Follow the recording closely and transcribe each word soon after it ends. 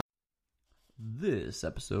This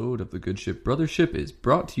episode of the Good Ship Brothership is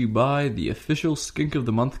brought to you by the official Skink of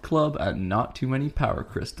the Month Club at Not Too Many Power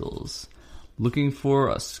Crystals. Looking for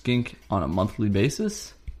a skink on a monthly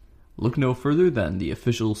basis? Look no further than the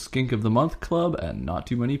official Skink of the Month Club at Not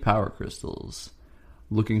Too Many Power Crystals.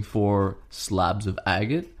 Looking for slabs of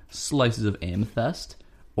agate, slices of amethyst,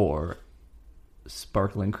 or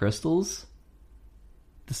sparkling crystals?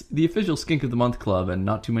 The official Skink of the Month Club and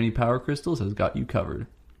Not Too Many Power Crystals has got you covered.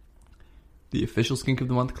 The official Skink of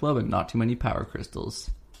the Month Club and Not Too Many Power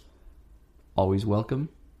Crystals. Always welcome.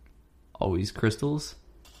 Always crystals.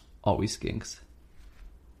 Always skinks.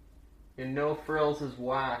 And no frills is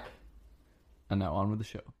whack. And now on with the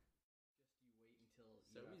show. You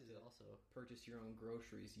wait until also purchase your own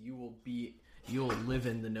groceries. You will live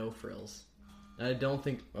in the no frills. And I don't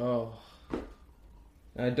think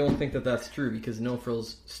that that's true because no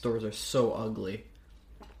frills stores are so ugly.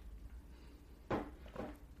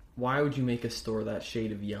 Why would you make a store that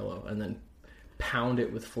shade of yellow and then pound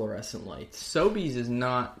it with fluorescent lights? Sobeys is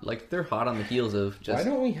not, like, they're hot on the heels of just...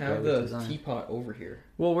 Why don't we have the design. teapot over here?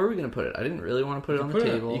 Well, where are we going to put it? I didn't really want to put it on the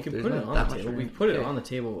table. You can put it on the table. We've put it on the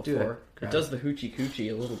table Do before. it. It does the hoochie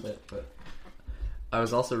coochie a little bit, but... I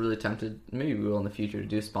was also really tempted, maybe we will in the future, to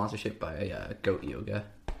do a sponsorship by Goat Yoga.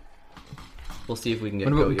 We'll see if we can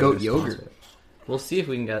get What about Goat Yoga Goat to sponsor it. We'll see if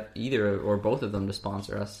we can get either or both of them to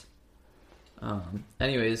sponsor us.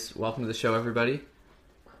 Anyways, welcome to the show, everybody.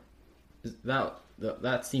 That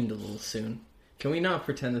seemed a little soon. Can we not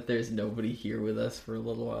pretend that there's nobody here with us for a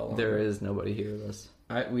little while longer? There is nobody here with us.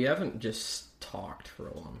 We haven't just talked for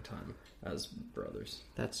a long time as brothers.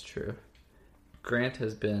 That's true. Grant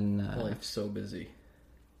has been... Life's so busy.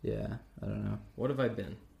 Yeah, I don't know. What have I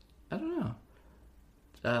been? I don't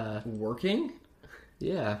know. Working?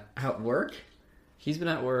 Yeah. At work? He's been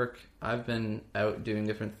at work. I've been out doing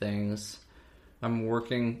different things. I'm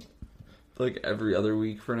working like every other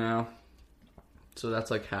week for now. So that's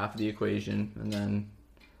like half the equation. And then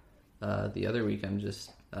the other week I'm just,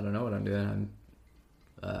 I don't know what I'm doing.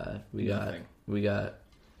 We got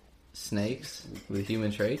snakes with human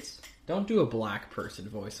traits. Don't do a black person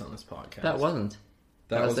voice on this podcast. That wasn't.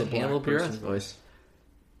 That was a the Hannibal black Buress person voice.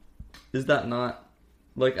 Is that not,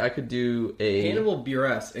 like, I could do a... Hannibal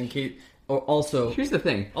Buress, in case... Oh, also... Here's the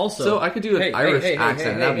thing. Also... So I could do an Irish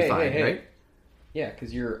accent, and that'd be fine, right? Yeah,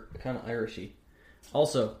 because you're kind of Irishy.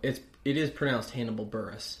 Also, it is pronounced Hannibal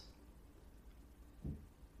Buress.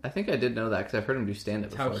 I think I did know that, because I've heard him do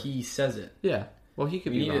stand-up That's before. how he says it. Yeah. Well, he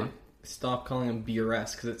could be wrong. Stop calling him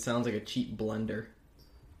Buress, because it sounds like a cheap blender.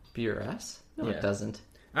 BRS? No, Yeah. it doesn't.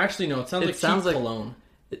 Actually, no, it sounds like cheap cologne.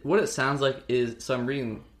 What it sounds like is... So I'm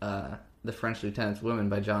reading The French Lieutenant's Woman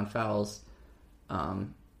by John Fowles.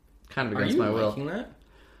 Kind of against my will. Are you liking that?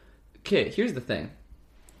 Okay, here's the thing.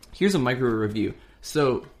 Here's a micro review.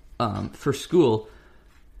 So, for school,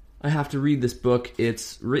 I have to read this book.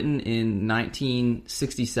 It's written in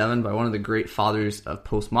 1967 by one of the great fathers of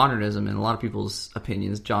postmodernism, in a lot of people's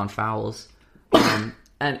opinions, John Fowles. And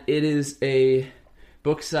it is a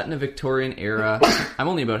book set in a Victorian era. I'm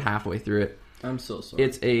only about halfway through it. I'm so sorry.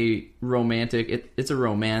 It's a romantic... It's a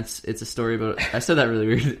romance. It's a story about... I said that really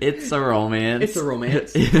weird. It's a romance. It's a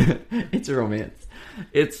romance. It's a romance.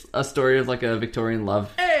 It's a story of like a Victorian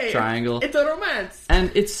love triangle. It's a romance! And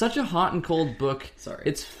it's such a hot and cold book. Sorry.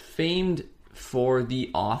 It's famed for the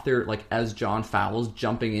author, like as John Fowles,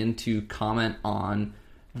 jumping in to comment on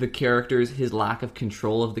the characters, his lack of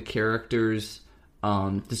control of the characters,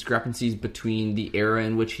 discrepancies between the era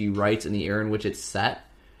in which he writes and the era in which it's set.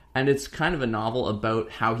 And it's kind of a novel about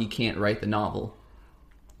how he can't write the novel.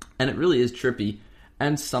 And it really is trippy.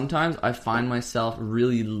 And sometimes I find myself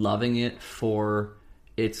really loving it for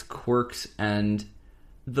its quirks, and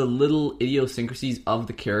the little idiosyncrasies of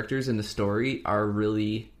the characters in the story are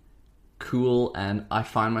really cool, and I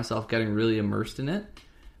find myself getting really immersed in it.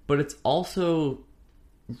 But it's also,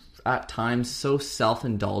 at times, so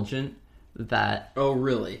self-indulgent that... Oh,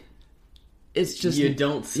 really? It's just... You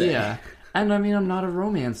don't say. Yeah. And I mean, I'm not a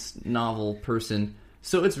romance novel person,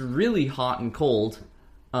 so it's really hot and cold.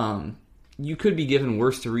 You could be given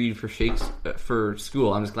worse to read for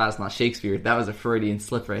school. I'm just glad it's not Shakespeare. That was a Freudian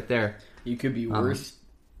slip right there. You could be worse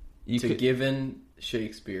given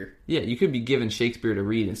Shakespeare. Yeah, you could be given Shakespeare to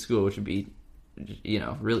read in school, which would be,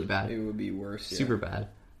 really bad. It would be worse, yeah. Super bad.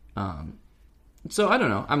 So, I don't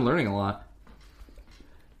know. I'm learning a lot.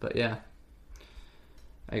 But, yeah.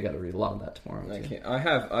 I got to read a lot of that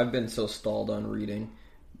tomorrow. I've been so stalled on reading,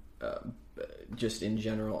 just in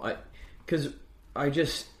general. Because I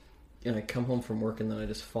come home from work and then I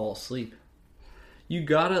just fall asleep. You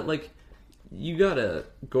gotta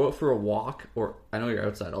go out for a walk, or I know you're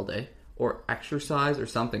outside all day, or exercise or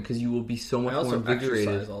something, because you will be so much I more also invigorated.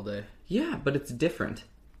 exercise all day. Yeah, but it's different.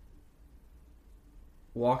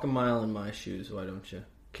 Walk a mile in my shoes, why don't you?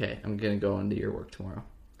 Okay, I'm gonna go into your work tomorrow.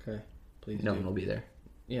 Okay, please. No do. one will be there.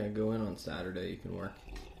 Yeah, go in on Saturday. You can work.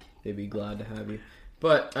 They'd be glad to have you.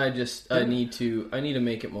 But I need to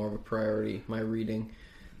make it more of a priority, my reading,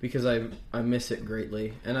 because I miss it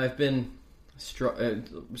greatly, and I've been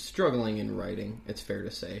struggling in writing. It's fair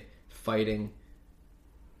to say, fighting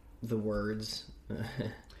the words.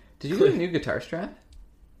 Did you get a new guitar strap?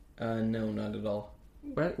 No, not at all.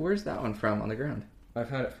 Where's that one from on the ground? I've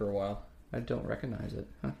had it for a while. I don't recognize it.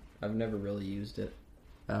 Huh. I've never really used it.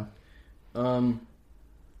 Oh.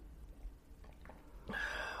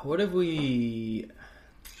 What have we...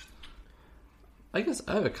 I guess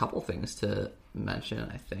I have a couple things to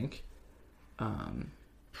mention, I think. I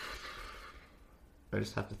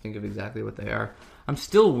just have to think of exactly what they are. I'm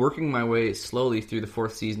still working my way slowly through the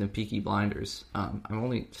 4th season of Peaky Blinders. I've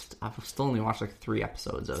still only watched like 3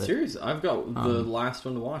 episodes of it. Seriously, I've got the last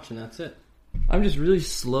one to watch, and that's it. I'm just really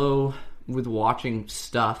slow with watching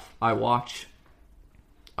stuff. I watch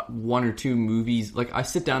 1 or 2 movies. Like, I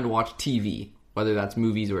sit down to watch TV, whether that's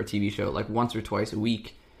movies or a TV show, like once or twice a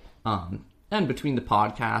week. And between the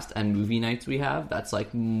podcast and movie nights we have, that's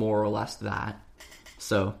like more or less that.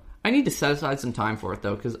 So I need to set aside some time for it,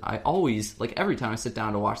 though, because I always, like, every time I sit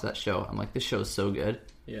down to watch that show, I'm like, this show's so good.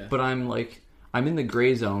 Yeah. But I'm in the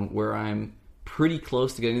gray zone where I'm pretty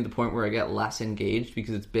close to getting to the point where I get less engaged,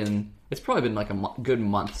 because it's probably been like a good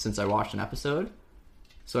month since I watched an episode.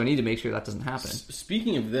 So I need to make sure that doesn't happen.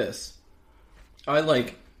 Speaking of this, I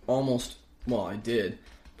did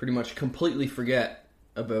pretty much completely forget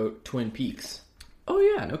about Twin Peaks. Oh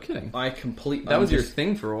yeah, no kidding. That was your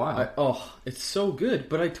thing for a while. It's so good,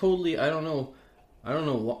 but I don't know.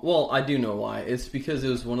 Well, I do know why. It's because it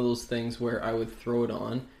was one of those things where I would throw it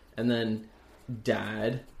on, and then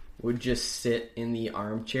Dad would just sit in the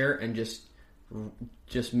armchair and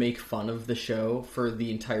just make fun of the show for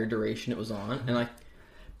the entire duration it was on. And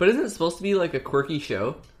But isn't it supposed to be like a quirky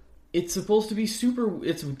show? It's supposed to be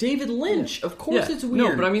it's David Lynch. Yeah. Of course it's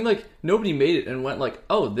weird. No, but I mean, like, nobody made it and went like,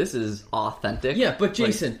 oh, this is authentic. Yeah, but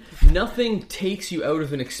Jason, nothing takes you out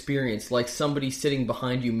of an experience like somebody sitting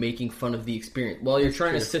behind you making fun of the experience while you're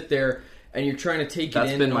trying to sit there and you're trying to take it in.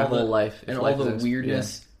 That's been my whole life. And all the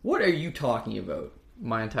weirdness. Yeah. What are you talking about?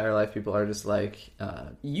 My entire life, people are just like...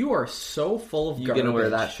 you are so full of garbage. You're going to wear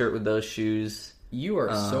that shirt with those shoes. You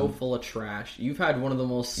are so full of trash. You've had one of the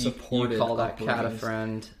most supported... You call that cat a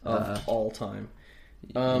friend. Of all time.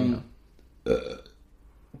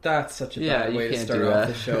 That's such a bad way to start off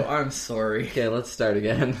the show. I'm sorry. Okay, let's start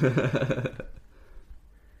again.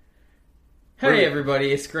 Hey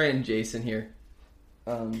everybody, it's Grant and Jason here.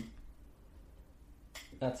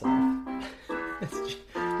 That's enough.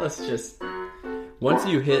 Let's just... Once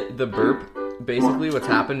you hit the burp, basically what's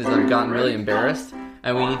happened is I've gotten really embarrassed,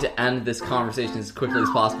 and we need to end this conversation as quickly as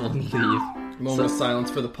possible and leave. Moment of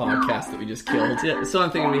silence for the podcast that we just killed. Yeah, so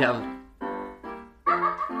I'm thinking we have...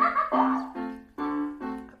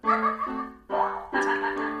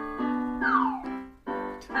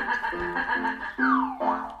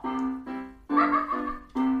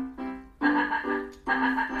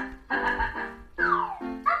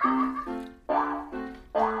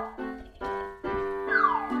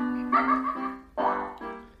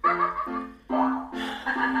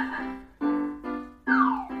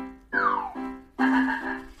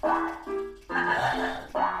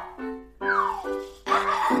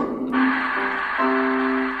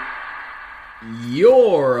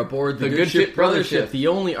 You're aboard the Good Ship Brothership, the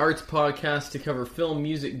only arts podcast to cover film,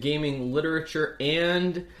 music, gaming, literature,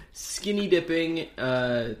 and skinny dipping.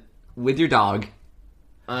 With your dog.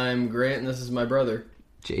 I'm Grant, and this is my brother,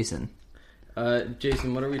 Jason.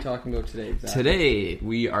 Jason, what are we talking about today exactly? Today,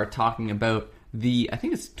 we are talking about I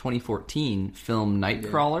think it's 2014 film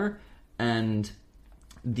Nightcrawler, and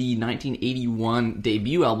the 1981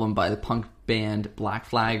 debut album by the punk band Black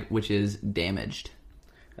Flag, which is Damaged.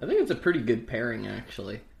 I think it's a pretty good pairing,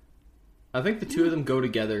 actually. I think the two of them go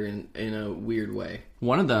together in a weird way.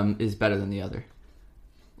 One of them is better than the other.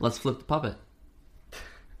 Let's flip the puppet.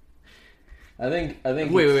 I think.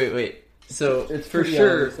 Wait. So it's for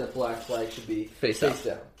sure that Black Flag should be face down.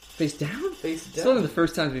 Face down. It's one of the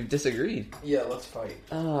first times we've disagreed. Yeah, let's fight.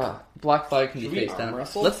 Black Flag can be face down.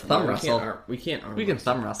 Wrestle? Let's thumb wrestle. We can't arm We can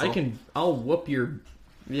thumb wrestle. I'll whoop your.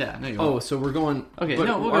 Yeah. No, you won't. Oh, so we're going. Okay. But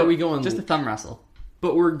No. are we going just a thumb wrestle?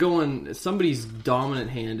 But we're going... Somebody's dominant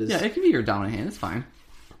hand is... Yeah, it can be your dominant hand. It's fine.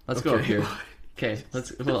 Let's go up here. Okay,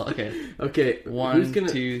 let's... Well, okay. Okay, 1,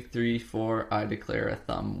 2, 3, 4. I declare a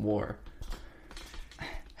thumb war.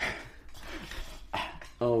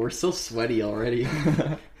 Oh, we're so sweaty already.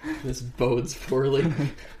 This bodes poorly.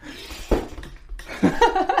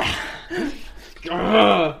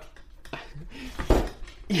 Why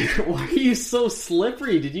are you so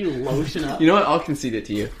slippery? Did you lotion up? You know what? I'll concede it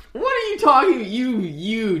to you. What are you talking?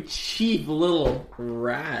 You cheap little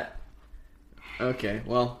rat. Okay,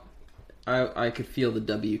 well, I could feel the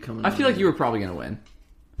W coming. I feel like you were probably going to win.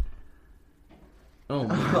 Oh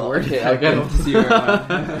my lord! Okay, I got to see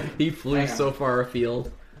where he flew so far afield.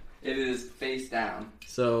 It is face down.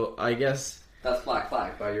 So I guess that's Black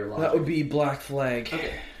Flag by your logic. that would be Black Flag.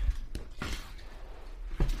 Okay.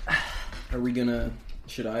 Are we gonna?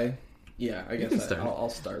 Should I? Yeah, I guess I'll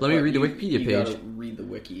start. Let me read the Wikipedia page. You gotta read the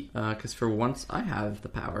wiki. Because for once I have the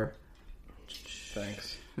power.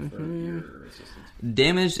 Thanks for your assistance.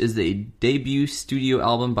 Damaged is the debut studio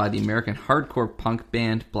album by the American hardcore punk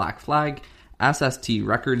band Black Flag. SST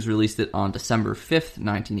Records released it on December 5th,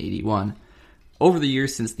 1981. Over the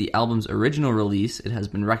years since the album's original release, it has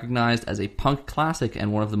been recognized as a punk classic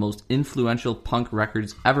and one of the most influential punk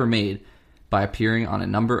records ever made, by appearing on a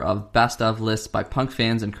number of best-of lists by punk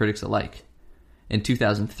fans and critics alike. In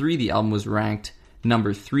 2003, the album was ranked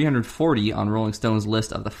number 340 on Rolling Stone's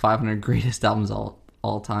list of the 500 greatest albums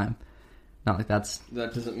all time. Not like that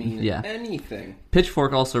doesn't mean anything.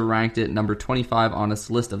 Pitchfork also ranked it number 25 on its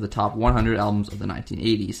list of the top 100 albums of the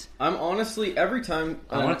 1980s. I'm honestly, every time...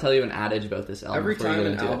 I want to tell you an adage about this album. Every time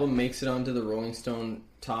an album makes it onto the Rolling Stone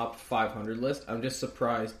top 500 list, I'm just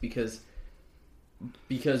surprised because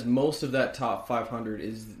most of that top 500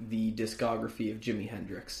 is the discography of Jimi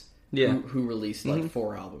Hendrix, who released like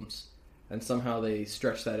 4 albums, and somehow they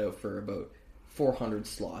stretched that out for about 400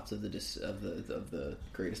 slots of the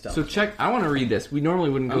greatest albums. So check. I want to read this. We normally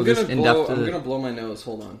wouldn't go this in depth. I'm gonna blow my nose.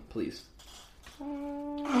 Hold on, please.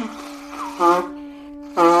 All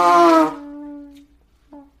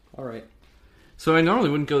right. So I normally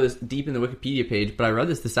wouldn't go this deep in the Wikipedia page, but I read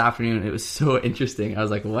this afternoon and it was so interesting. I was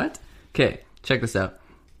like, what? Okay. Check this out.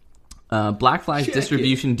 Black Flag's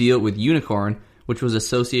distribution deal with Unicorn, which was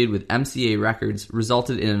associated with MCA Records,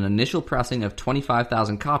 resulted in an initial pressing of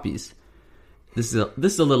 25,000 copies. This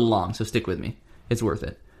is a little long, so stick with me. It's worth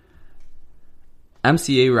it.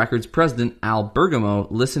 MCA Records president Al Bergamo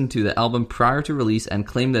listened to the album prior to release and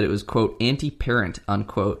claimed that it was, quote, anti-parent,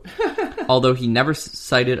 unquote, although he never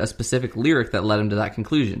cited a specific lyric that led him to that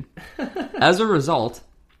conclusion. As a result,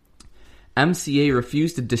 MCA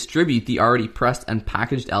refused to distribute the already pressed and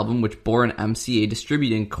packaged album, which bore an MCA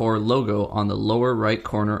Distributing Corp logo on the lower right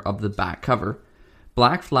corner of the back cover.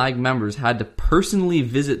 Black Flag members had to personally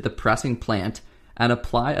visit the pressing plant and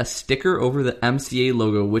apply a sticker over the MCA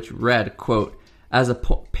logo, which read, quote, as a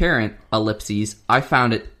parent, ellipses, I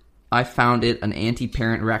found it an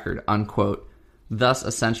anti-parent record, unquote, thus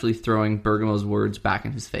essentially throwing Bergamo's words back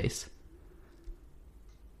in his face.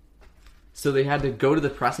 So they had to go to the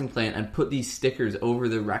pressing plant and put these stickers over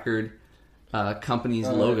the record company's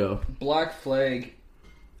logo. Black Flag,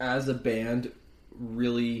 as a band,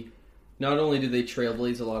 really... Not only did they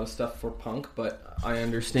trailblaze a lot of stuff for punk, but I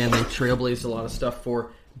understand they trailblazed a lot of stuff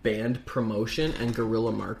for band promotion and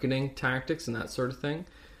guerrilla marketing tactics and that sort of thing.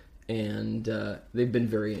 And they've been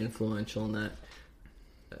very influential in that,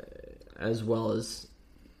 as well as,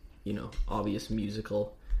 you know, obvious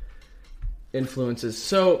musical influences.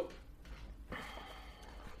 So,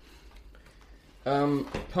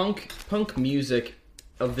 punk music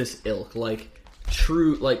of this ilk, like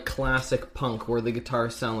true, like classic punk, where the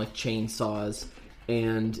guitars sound like chainsaws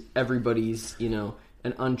and everybody's, you know,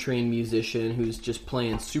 an untrained musician who's just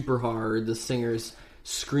playing super hard, the singer's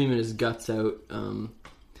screaming his guts out,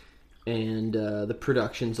 and the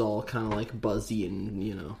production's all kind of like buzzy and,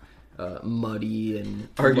 you know, muddy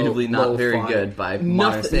and arguably not very good by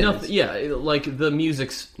modern standards. Yeah, like the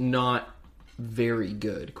music's not very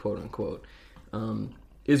good, quote unquote,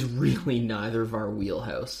 is really neither of our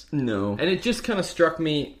wheelhouse. No. And it just kind of struck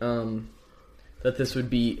me that this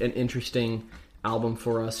would be an interesting album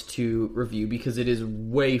for us to review because it is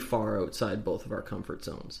way far outside both of our comfort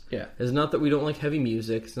zones. Yeah. It's not that we don't like heavy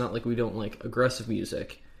music. It's not like we don't like aggressive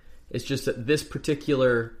music. It's just that this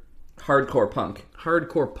particular... Hardcore punk,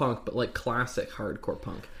 but like classic hardcore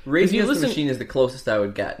punk. Rage Against the Machine is the closest I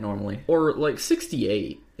would get normally. Or like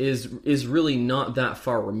 68 is really not that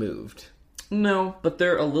far removed. No, but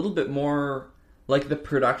they're a little bit more, like the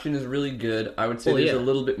production is really good. I would say there's a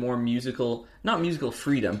little bit more musical, not musical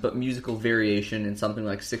freedom, but musical variation in something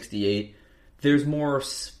like 68. There's more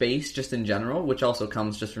space just in general, which also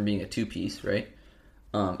comes just from being a two-piece, right?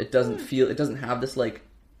 It doesn't have this like,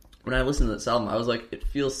 when I listened to this album, I was like, it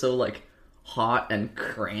feels so like hot and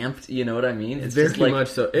cramped. You know what I mean? It's very just like, much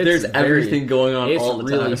so. There's everything going on all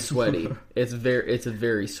the time. It's really sweaty. It's a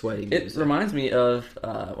very sweaty music. It reminds me of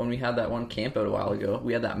when we had that one camp out a while ago.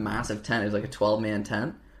 We had that massive tent. It was like a 12-man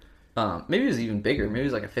tent. Maybe it was even bigger. Maybe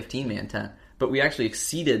it was like a 15-man tent. But we actually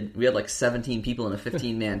exceeded. We had like 17 people in a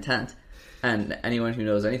 15-man tent. And anyone who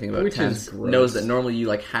knows anything about tents knows that normally you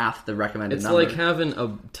like half the recommended number. It's like having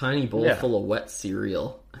a tiny bowl full of wet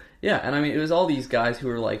cereal. Yeah, and I mean, it was all these guys who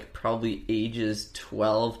were like probably ages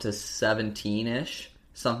 12 to 17-ish,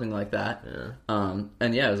 something like that. Yeah.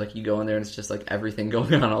 And yeah, it was like you go in there and it's just like everything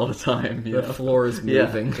going on all the time. The floor is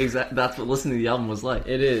moving. Yeah, exactly. That's what listening to the album was like.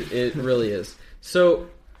 It is. It really is. So,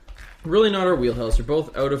 really not our wheelhouse. We're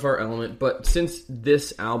both out of our element, but since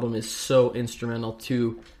this album is so instrumental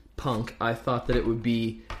to punk, I thought that it would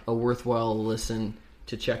be a worthwhile listen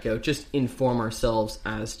to check out. Just inform ourselves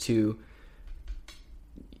as to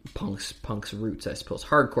punk's roots, I suppose.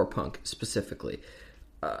 Hardcore punk, specifically.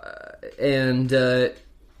 And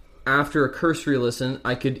after a cursory listen,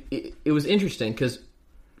 it was interesting, because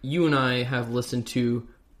you and I have listened to,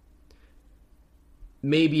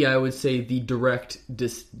 maybe I would say, the direct,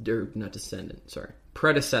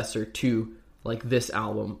 predecessor to, like, this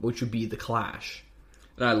album, which would be The Clash.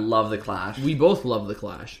 And I love The Clash. We both love The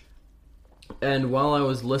Clash. And while I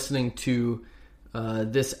was listening to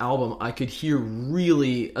this album, I could hear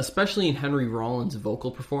really, especially in Henry Rollins'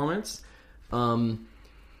 vocal performance,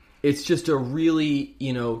 it's just a really,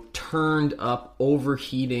 turned up,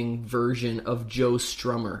 overheating version of Joe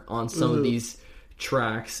Strummer on some of these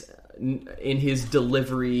tracks. In his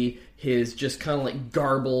delivery, his just kind of like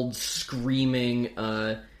garbled, screaming,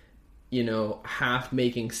 half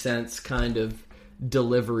making sense kind of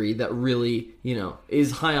delivery that really,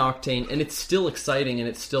 is high octane, and it's still exciting, and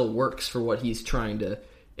it still works for what he's trying to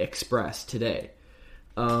express today.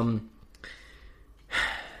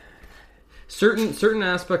 Certain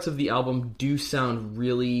aspects of the album do sound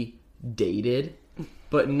really dated,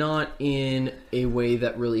 but not in a way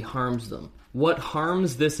that really harms them. What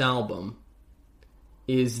harms this album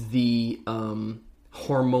is the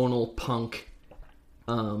hormonal punk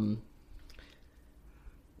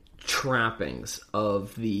trappings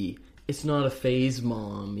of the "it's not a phase,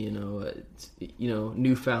 mom,"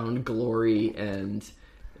 newfound glory and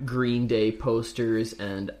Green Day posters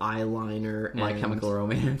and eyeliner, My Chemical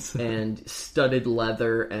Romance, and studded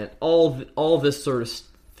leather, and all this sort of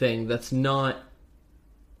thing. That's not,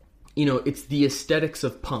 it's the aesthetics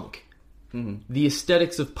of punk. Mm-hmm. The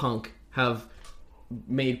aesthetics of punk have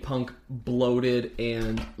made punk bloated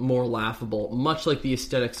and more laughable, much like the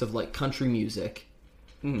aesthetics of like country music.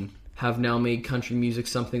 Have now made country music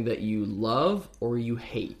something that you love or you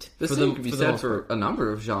hate. This thing could be said for a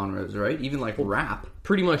number of genres, right? Even like rap.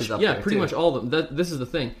 Pretty much, pretty much all of them. This is the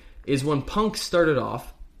thing, is when punk started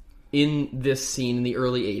off in this scene in the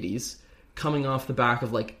early 80s, coming off the back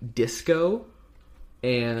of like disco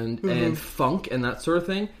and funk and that sort of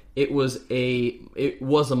thing, it was a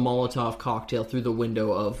Molotov cocktail through the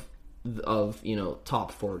window of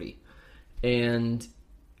top 40. And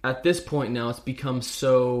at this point now, it's become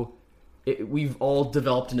so... we've all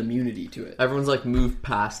developed an immunity to it. Everyone's like moved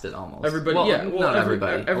past it almost.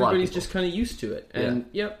 Everybody's just kind of used to it. And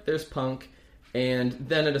there's punk. And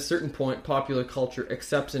then at a certain point, popular culture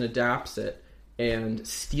accepts and adapts it and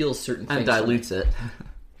steals certain things. And dilutes it.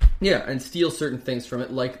 Yeah, and steals certain things from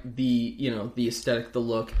it, like the aesthetic, the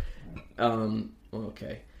look. On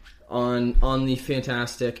the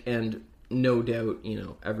fantastic, and no doubt,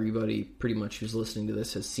 everybody pretty much who's listening to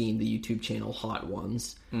this has seen the YouTube channel Hot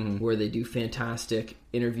Ones, where they do fantastic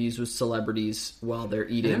interviews with celebrities while they're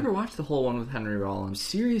eating. I never watched the whole one with Henry Rollins.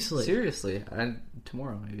 Seriously.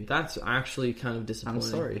 Tomorrow, maybe. That's actually kind of disappointing. I'm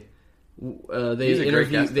sorry. They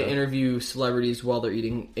interview celebrities while they're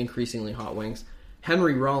eating increasingly hot wings.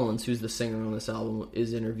 Henry Rollins, who's the singer on this album,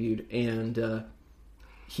 is interviewed, and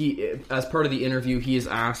he, as part of the interview, he is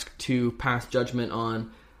asked to pass judgment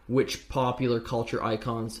on which popular culture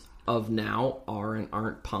icons of now are and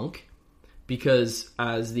aren't punk. Because,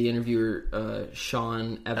 as the interviewer,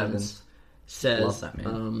 Sean Evans says, love that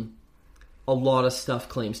man. A lot of stuff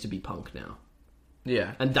claims to be punk now.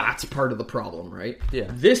 Yeah. And that's part of the problem, right? Yeah.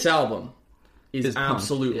 This album is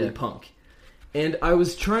absolutely punk. And I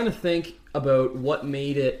was trying to think about what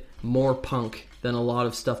made it more punk than a lot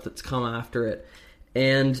of stuff that's come after it.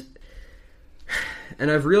 And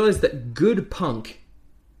I've realized that good punk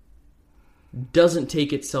doesn't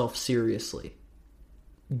take itself seriously.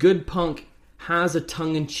 Good punk has a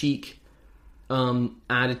tongue-in-cheek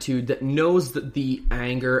attitude that knows that the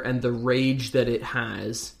anger and the rage that it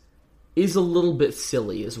has is a little bit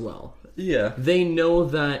silly as well. Yeah. They know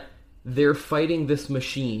that they're fighting this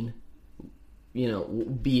machine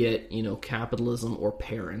be it, capitalism or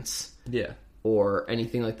parents. Yeah. Or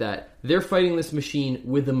anything like that. They're fighting this machine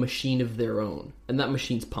with a machine of their own. And that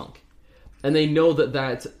machine's punk. And they know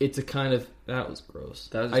it's a kind of... That was gross.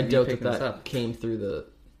 I doubt that came through the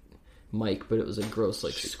mic, but it was a gross,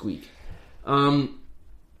 squeak.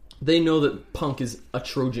 They know that punk is a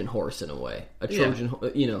Trojan horse in a way.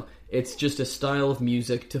 It's just a style of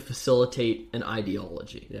music to facilitate an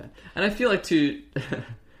ideology. Yeah. And I feel like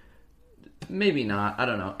maybe not, I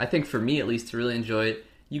don't know. I think for me, at least, to really enjoy it,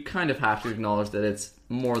 you kind of have to acknowledge that it's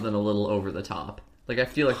more than a little over the top. I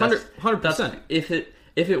feel like 100%.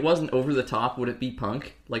 If it wasn't over the top, would it be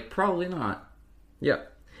punk? Probably not. Yeah.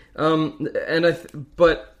 That's,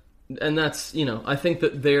 I think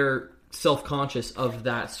that they're self-conscious of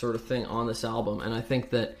that sort of thing on this album, and I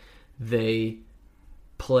think that they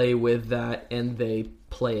play with that and they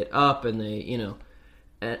play it up, and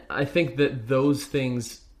and I think that those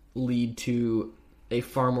things lead to a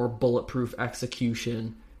far more bulletproof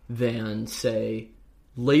execution than, say,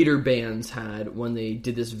 later bands had when they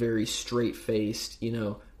did this very straight-faced,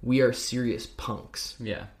 we are serious punks.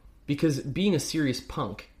 Yeah. Because being a serious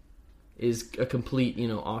punk is a complete,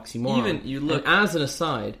 oxymoron. Even you look... And as an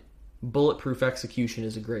aside, Bulletproof Execution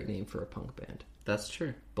is a great name for a punk band. That's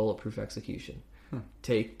true. Bulletproof Execution.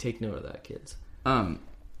 Take note of that, kids. And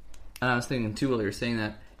I was thinking, too, while you were saying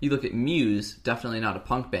that, you look at Muse, definitely not a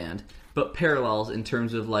punk band, but parallels in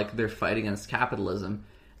terms of, their fight against capitalism.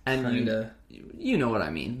 And Kinda. You know what I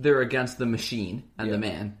mean. They're against the machine and the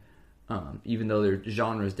man, even though their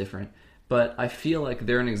genre is different. But I feel like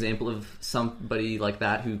they're an example of somebody like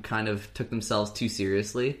that who kind of took themselves too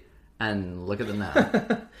seriously, and look at them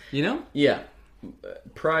now. Yeah.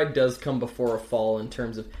 Pride does come before a fall in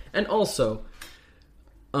terms of... And also,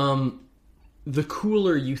 the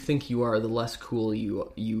cooler you think you are, the less cool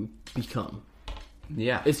you become.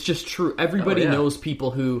 Yeah. It's just true. Everybody knows people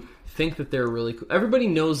who think that they're really cool. Everybody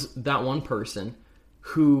knows that one person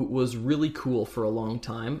who was really cool for a long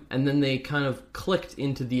time, and then they kind of clicked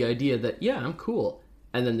into the idea that, yeah, I'm cool.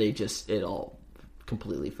 And then it all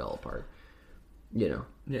completely fell apart. Yeah.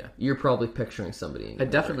 You're probably picturing somebody. I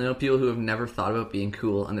definitely know people who have never thought about being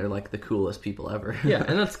cool, and they're the coolest people ever. Yeah,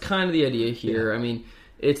 and that's kind of the idea here. Yeah. I mean,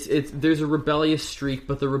 there's a rebellious streak,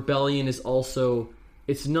 but the rebellion is also...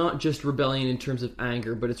 It's not just rebellion in terms of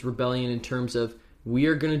anger, but it's rebellion in terms of, we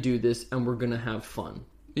are going to do this, and we're going to have fun.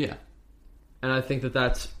 Yeah. And I think that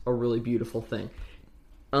that's a really beautiful thing.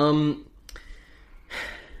 Another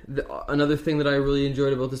thing that I really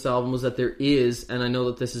enjoyed about this album was that there is, and I know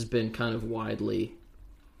that this has been kind of widely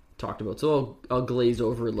talked about, so I'll glaze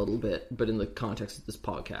over a little bit, but in the context of this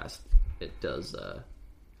podcast, it does...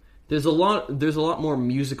 There's a lot more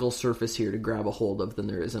musical surface here to grab a hold of than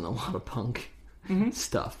there is in a lot of punk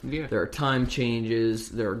stuff. Yeah. There are time changes,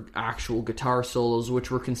 there are actual guitar solos,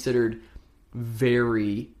 which were considered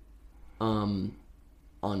very unpunk.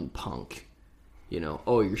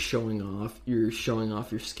 You're showing off your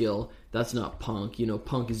skill. That's not punk.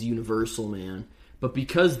 Punk is universal, man. But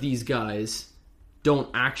because these guys don't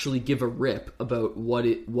actually give a rip about what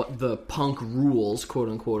the punk rules, quote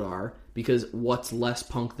unquote, are, because what's less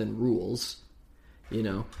punk than rules,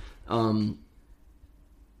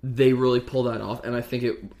 they really pull that off, and I think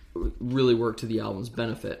it really worked to the album's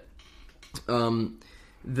benefit. The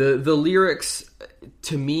lyrics,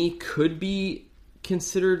 to me, could be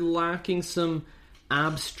considered lacking some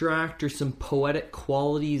abstract or some poetic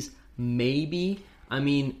qualities, maybe. I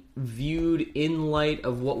mean, viewed in light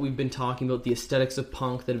of what we've been talking about, the aesthetics of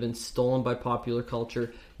punk that have been stolen by popular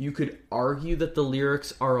culture, you could argue that the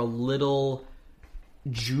lyrics are a little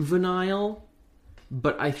juvenile,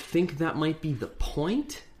 but I think that might be the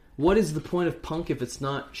point. What is the point of punk if it's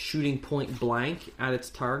not shooting point blank at its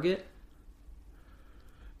target?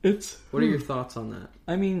 What are your thoughts on that?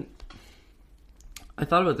 I mean, I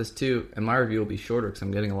thought about this too, and my review will be shorter because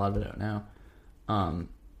I'm getting a lot of it out now.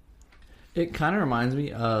 It kind of reminds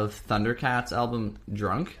me of Thundercats' album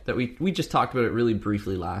Drunk, that we just talked about it really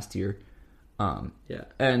briefly last year. Yeah.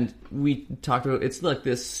 And we talked about, it's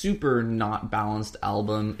this super not balanced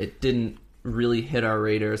album. It didn't really hit our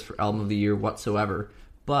radars for album of the year whatsoever.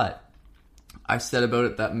 But I said about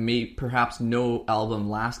it that perhaps no album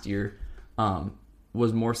last year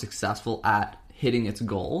was more successful at hitting its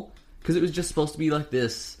goal, because it was just supposed to be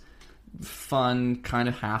this fun kind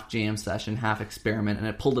of half jam session, half experiment, and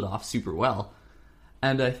it pulled it off super well.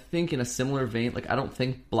 And I think in a similar vein, I don't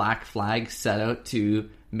think Black Flag set out to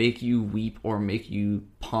make you weep or make you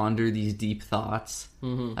ponder these deep thoughts.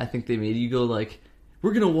 Mm-hmm. I think they made you go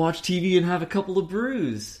we're going to watch TV and have a couple of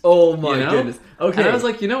brews. Oh my goodness. Okay. And I was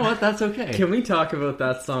like, you know what? That's okay. Can we talk about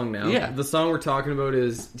that song now? Yeah. The song we're talking about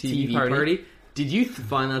is TV Party. Did you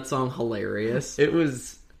find that song hilarious? It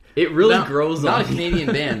was... It really grows on Not a me.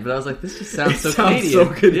 Canadian band, but I was like, this just sounds so Sounds Canadian.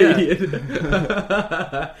 so Canadian.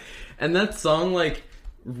 Yeah. And that song, like,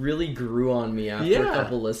 really grew on me after a Yeah.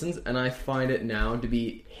 couple listens, and I find it now to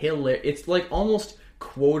be hilarious. It's, like, almost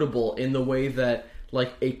quotable in the way that,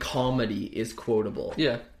 like, a comedy is quotable.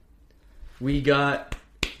 Yeah. We got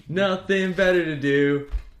nothing better to do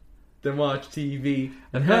than watch TV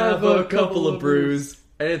and have a couple of brews.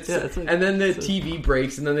 And it's, like, and then the TV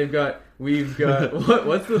breaks, and then we've got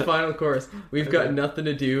what's the final chorus? We've got nothing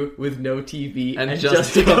to do with no TV and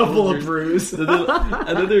just a couple of brews. And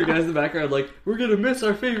then there are guys in the background like, we're gonna miss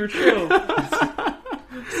our favorite show.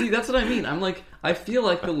 See, that's what I mean. I'm like, I feel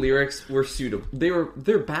like the lyrics were suitable.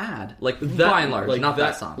 They're bad, like by and large, like not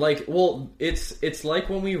that song. Like, well, it's like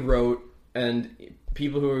when we wrote, and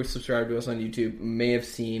people who are subscribed to us on YouTube may have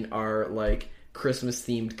seen our like Christmas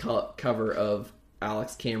themed cover of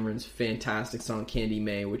Alex Cameron's fantastic song Candy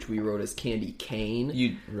May, which we wrote as Candy Cane.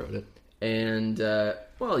 You wrote it. And,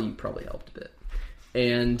 well, you probably helped a bit.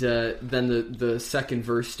 And then the second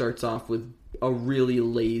verse starts off with a really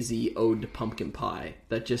lazy ode to pumpkin pie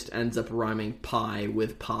that just ends up rhyming pie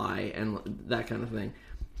with pie and that kind of thing.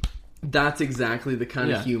 That's exactly the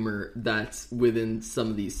kind of humor that's within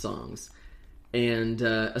some of these songs. And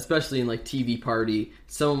especially in, like, TV Party,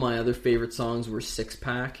 some of my other favorite songs were Six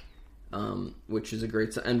Pack, which is a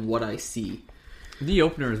great song, and What I See. The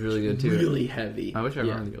opener is really good too. Really heavy. I wish I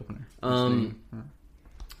remember the opener.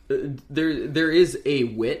 There is a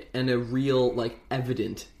wit and a real, like,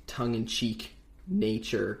 evident tongue-in-cheek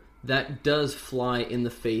nature that does fly in the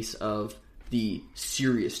face of the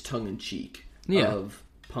serious tongue-in-cheek of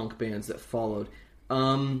punk bands that followed.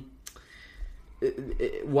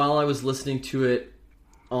 While I was listening to it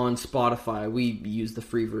on Spotify, we use the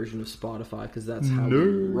free version of Spotify because that's how we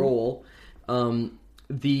roll.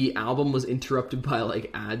 The album was interrupted by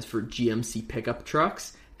like ads for GMC pickup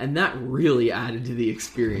trucks, and that really added to the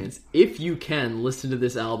experience. If you can listen to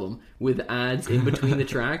this album with ads in between the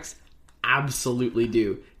tracks, absolutely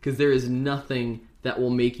do, because there is nothing that will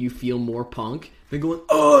make you feel more punk than going,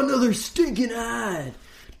 oh, another stinking ad.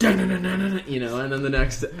 You know, and then the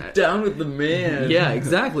next Down with the man. Yeah,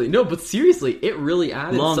 exactly. No, but seriously, it really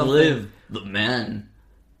added Long something. live the man.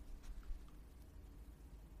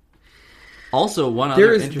 Also, one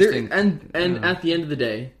other interesting... At the end of the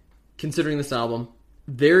day, considering this album,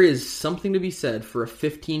 there is something to be said for a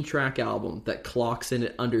 15-track album that clocks in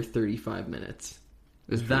at under 35 minutes.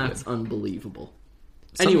 That's unbelievable.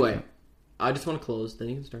 Anyway, I just want to close, then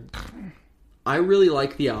you can start. I really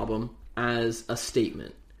like the album as a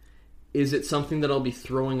statement. Is it something that I'll be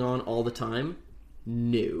throwing on all the time?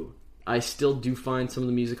 No. I still do find some of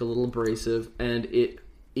the music a little abrasive, and it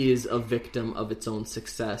is a victim of its own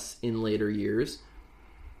success in later years.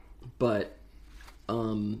 But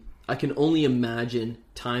I can only imagine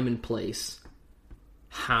time and place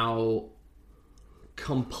how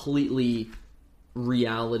completely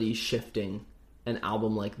reality shifting an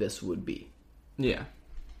album like this would be. Yeah.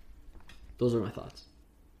 Those are my thoughts.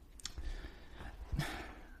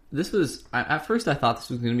 This was... At first I thought this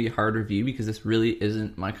was going to be a hard review because this really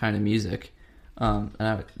isn't my kind of music.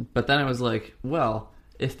 But then I was like, well,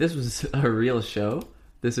 if this was a real show,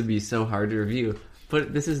 this would be so hard to review.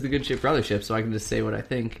 But this is the Good Ship Brothership, so I can just say what I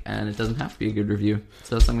think, and it doesn't have to be a good review.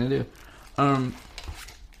 So that's what I'm going to do.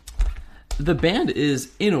 The band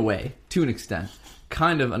is, in a way, to an extent,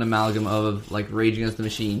 kind of an amalgam of like Rage Against the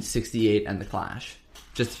Machine, 68, and The Clash.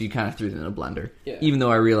 Just if you kind of threw them in a blender. Yeah. Even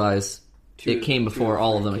though I realize it came before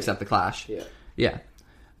all of them except The Clash. Yeah.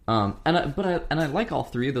 And I like all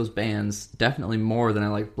three of those bands definitely more than I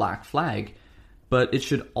like Black Flag. But it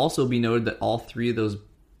should also be noted that all three of those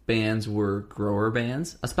bands were grower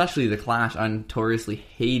bands. Especially The Clash I notoriously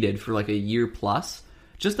hated for like a year plus.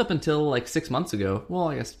 Just up until like 6 months ago. Well,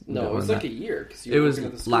 I guess... No, it was like a year. It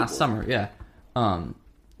was last summer, yeah.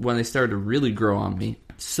 When they started to really grow on me.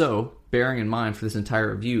 So, bearing in mind for this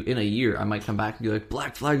entire review, in a year, I might come back and be like,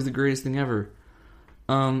 Black Flag's the greatest thing ever.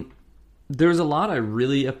 There's a lot I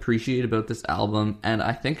really appreciate about this album, and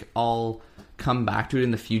I think I'll come back to it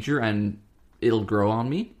in the future, and it'll grow on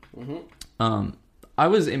me. Mm-hmm. I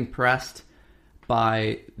was impressed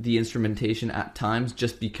by the instrumentation at times,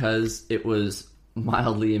 just because it was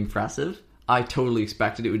mildly impressive. I totally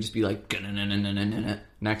expected it would just be like,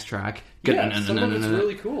 next track. Yeah, some of it's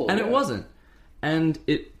really cool. And it wasn't. And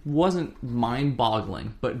it wasn't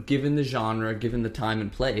mind-boggling, but given the genre, given the time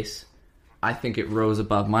and place, I think it rose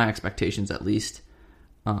above my expectations at least.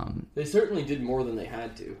 They certainly did more than they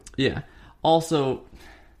had to. Yeah. Also,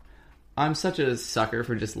 I'm such a sucker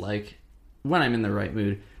for just like when I'm in the right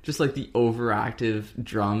mood, just like the overactive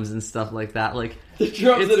drums and stuff like that. Like the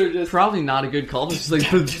drums that are just probably not a good call, but just like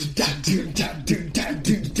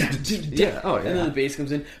yeah, oh yeah. And then the bass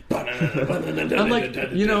comes in. I'm like,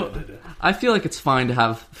 I feel like it's fine to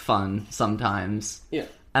have fun sometimes. Yeah.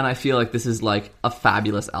 And I feel like this is like a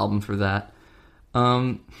fabulous album for that.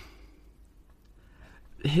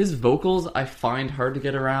 His vocals I find hard to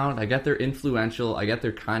get around. I get they're influential. I get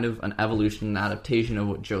they're kind of an evolution and adaptation of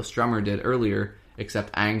what Joe Strummer did earlier,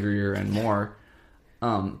 except angrier and more.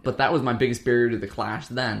 But that was my biggest barrier to the Clash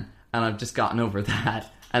then, and I've just gotten over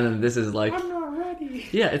that. And then this is like, I'm not ready.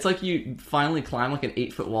 Yeah, it's like you finally climb like an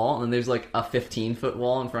 8-foot wall, and then there's like a 15-foot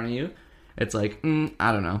wall in front of you. It's like,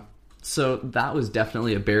 I don't know. So that was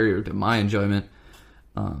definitely a barrier to my enjoyment.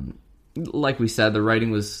 Like we said, the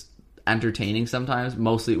writing was entertaining sometimes.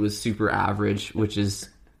 Mostly it was super average, which is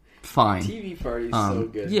fine. TV Party's so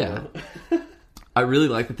good. Yeah. I really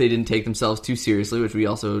like that they didn't take themselves too seriously, which we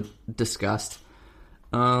also discussed.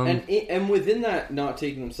 And within that not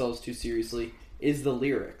taking themselves too seriously is the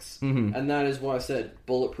lyrics. Mm-hmm. And that is why I said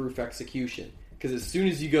bulletproof execution. Because as soon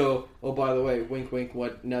as you go, oh, by the way, wink, wink,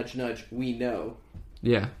 what, nudge, nudge, we know.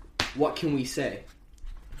 Yeah. What can we say?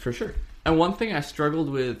 For sure. And one thing I struggled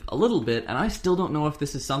with a little bit, and I still don't know if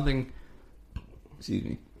this is something,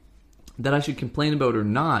 that I should complain about or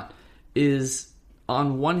not, is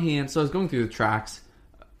on one hand, so I was going through the tracks,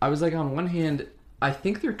 I was like, on one hand, I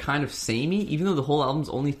think they're kind of samey, even though the whole album's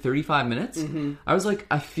only 35 minutes. Mm-hmm. I was like,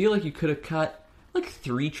 I feel like you could have cut like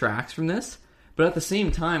 3 tracks from this, but at the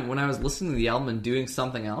same time, when I was listening to the album and doing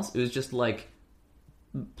something else, it was just like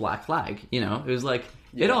Black Flag, It was like,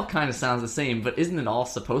 It all kind of sounds the same, but isn't it all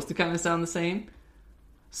supposed to kind of sound the same?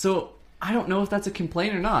 So I don't know if that's a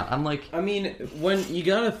complaint or not. I'm like, I mean, when you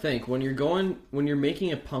gotta think when you're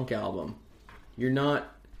making a punk album, you're not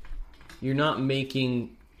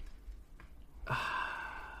making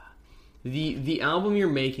the album you're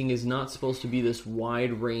making is not supposed to be this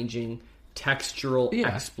wide-ranging textural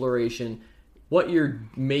exploration. What you're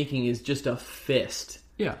making is just a fist.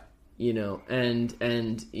 Yeah. You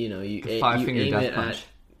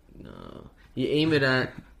aim it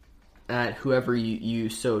at whoever you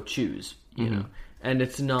so choose, know, and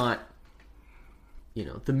it's not,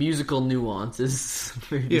 the musical nuance is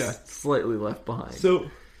slightly left behind. So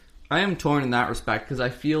I am torn in that respect because I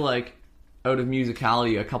feel like out of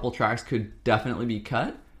musicality, a couple tracks could definitely be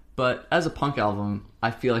cut, but as a punk album, I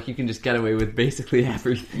feel like you can just get away with basically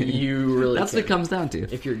everything. You really that's what it comes down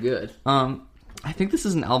to. If you're good. I think this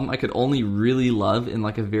is an album I could only really love in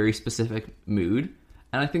like a very specific mood,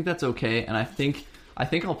 and I think that's okay. And I think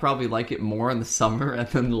I'll probably like it more in the summer and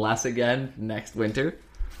then less again next winter.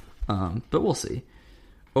 But we'll see.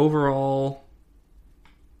 Overall,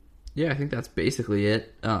 yeah, I think that's basically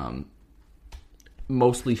it.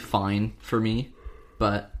 Mostly fine for me,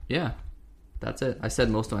 but yeah, that's it. I said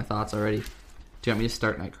most of my thoughts already. Do you want me to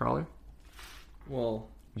start Nightcrawler? Well,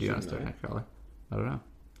 do you want to start Nightcrawler? I don't know.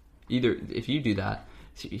 Either if you do that,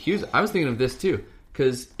 I was thinking of this too,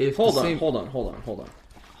 because if hold on.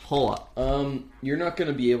 Hold up. You're not going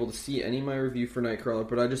to be able to see any of my review for Nightcrawler,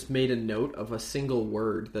 but I just made a note of a single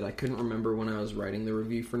word that I couldn't remember when I was writing the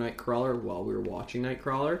review for Nightcrawler while we were watching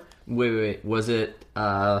Nightcrawler. Wait. Was it,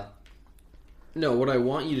 No, what I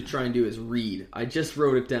want you to try and do is read. I just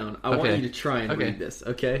wrote it down. I want you to try and read this,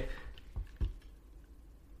 okay?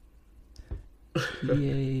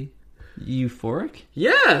 Yay. Euphoric?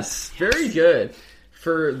 Yes! Very good.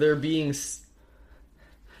 For there being...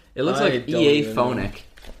 It looks like EA phonic.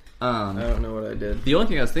 I don't know what I did. The only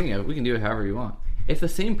thing I was thinking of, we can do it however you want. If the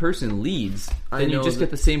same person leads, then you just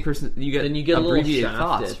get the same person. You get abbreviated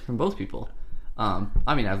thoughts from both people. I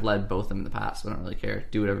mean, I've led both of them in the past, so I don't really care.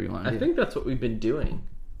 Do whatever you want to do. I think that's what we've been doing.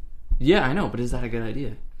 Yeah, I know, but is that a good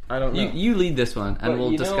idea? I don't know. You lead this one, and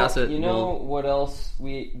we'll discuss it. You know what else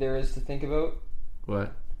there is to think about?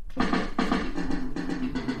 What?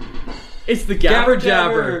 It's the Gabber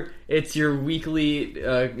Jabber. It's your weekly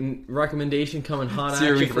recommendation coming hot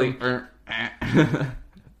at you from...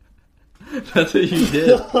 That's what you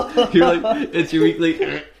did. You're like, it's your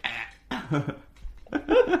weekly...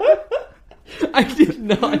 I did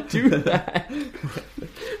not do that.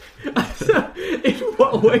 In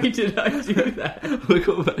what way did I do that? We'll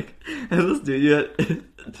go back and let's do it.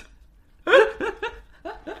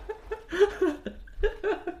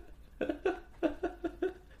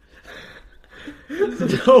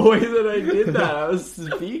 There's no way that I did that. I was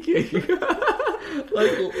speaking.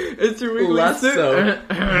 Like, it's your weekly less so.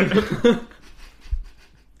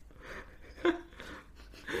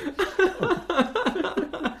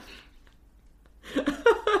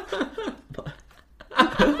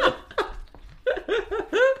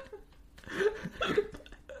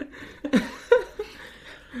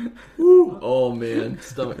 Oh man,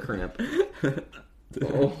 stomach cramp.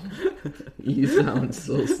 Oh, you sound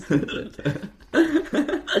so stupid.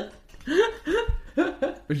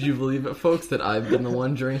 Would you believe it, folks, that I've been the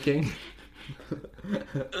one drinking?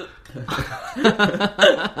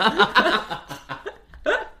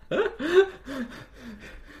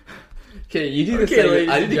 Okay, you do the thing.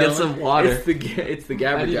 I need to get some water. It's the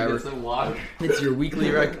Gabber I need to Jabber. get some water. It's your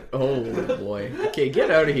weekly Oh boy. Okay,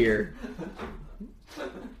 get out of here.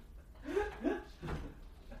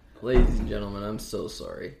 Ladies and gentlemen, I'm so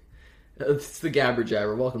sorry. It's the Gabber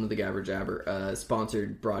Jabber. Welcome to the Gabber Jabber.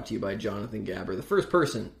 Brought to you by Jonathan Gabber, the first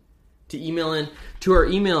person to email in to our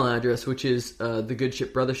email address, which is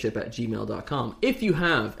thegoodshipbrothership@gmail.com. If you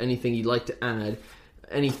have anything you'd like to add,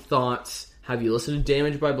 any thoughts, have you listened to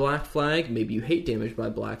Damaged by Black Flag? Maybe you hate Damaged by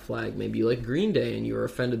Black Flag. Maybe you like Green Day and you were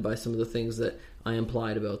offended by some of the things that I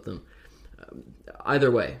implied about them.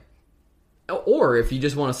 Either way. Or if you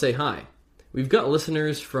just want to say hi. We've got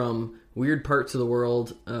listeners from weird parts of the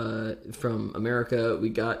world, from America. We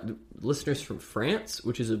got listeners from France,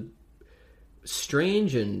 which is a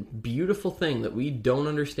strange and beautiful thing that we don't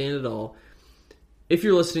understand at all. If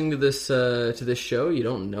you're listening to this show, you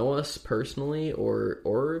don't know us personally,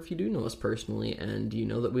 or if you do know us personally and you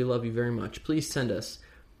know that we love you very much, please send us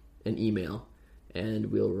an email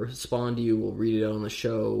and we'll respond to you. We'll read it out on the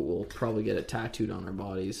show. We'll probably get it tattooed on our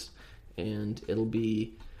bodies, and it'll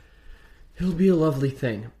be a lovely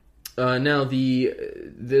thing. Now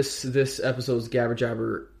this episode's Gabber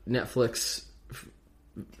Jabber Netflix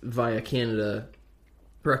via Canada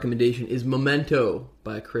recommendation is Memento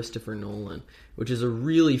by Christopher Nolan, which is a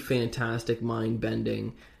really fantastic,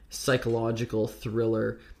 mind-bending, psychological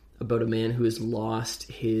thriller about a man who has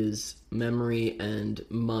lost his memory and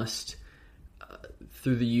must,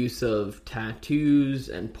 through the use of tattoos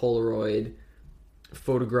and Polaroid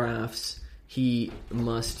photographs, he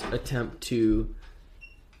must attempt to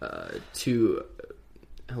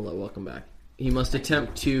hello, welcome back. He must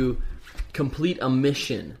attempt to complete a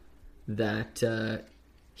mission that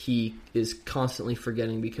he is constantly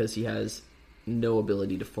forgetting because he has no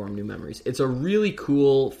ability to form new memories. It's a really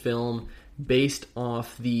cool film based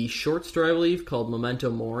off the short story, I believe, called Memento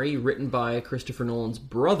Mori, written by Christopher Nolan's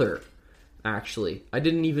brother, actually. I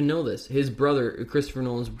didn't even know this. His brother, Christopher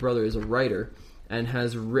Nolan's brother, is a writer and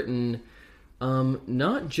has written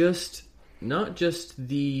not just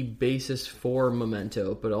the basis for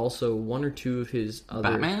Memento, but also one or two of his other...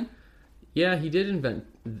 Batman? Yeah, he did invent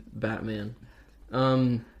Batman.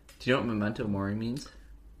 Do you know what Memento Mori means?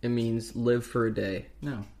 It means live for a day.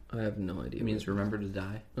 No. I have no idea. It means remember to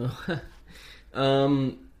die.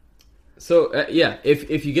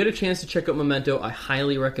 If you get a chance to check out Memento, I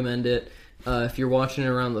highly recommend it. If you're watching it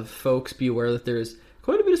around the folks, be aware that there's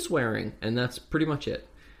quite a bit of swearing, and that's pretty much it.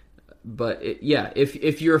 But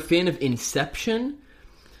if you're a fan of Inception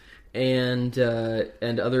and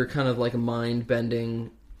other kind of like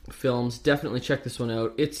mind-bending films, definitely check this one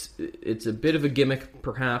out. It's a bit of a gimmick,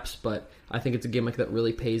 perhaps, but I think it's a gimmick that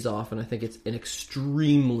really pays off, and I think it's an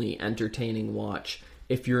extremely entertaining watch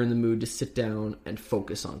if you're in the mood to sit down and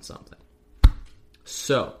focus on something.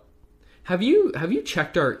 So, have you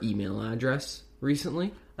checked our email address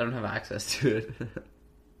recently? I don't have access to it.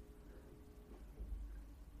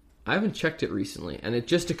 I haven't checked it recently, and it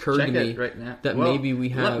just occurred to me right now that maybe we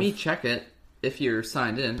have... Let me check it if you're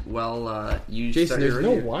signed in. Well, you Jason, start there's your no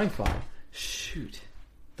review. Wi-Fi. Shoot.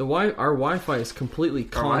 Our Wi-Fi is completely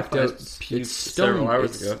conked out. It's several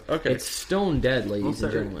hours ago. Okay. It's stone dead, ladies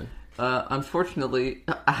and gentlemen. Unfortunately,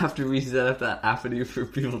 I have to reset up that avenue for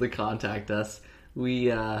people to contact us. We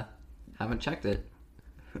haven't checked it.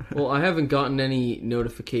 Well, I haven't gotten any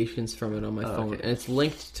notifications from it on my phone, okay. and it's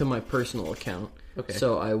linked to my personal account. Okay.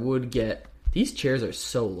 So I would get... These chairs are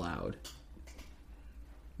so loud.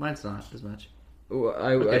 Mine's not as much.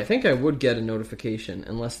 I think I would get a notification,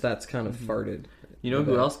 unless that's kind of farted. You know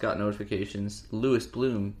who else got notifications? Louis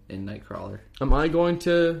Bloom in Nightcrawler. Am I going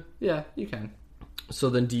to... Yeah, you can. So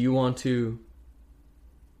then do you want to...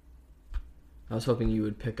 I was hoping you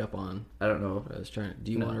would pick up on... I don't know. I was trying...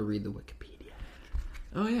 Do you want to read the Wikipedia?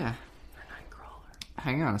 Oh, yeah. For Nightcrawler.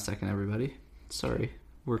 Hang on a second, everybody. Sorry.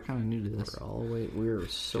 We're kind of new to this. We're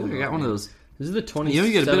so... I got one of those... This is the 27th... You know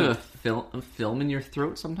you get a bit of a film in your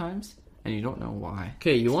throat sometimes? And you don't know why.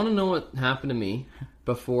 Okay, you want to know what happened to me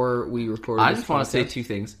before we recorded I this just want to say podcast? two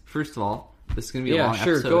things. First of all, this is going to be a long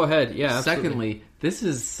episode. Yeah, sure, go ahead. Yeah, absolutely. Secondly, this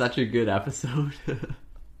is such a good episode.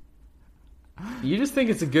 You just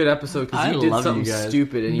think it's a good episode because I you did love something you guys.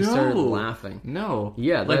 stupid and you started No. laughing. No.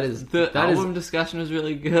 Yeah, Like, that album discussion was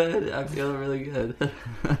really good. I feel really good.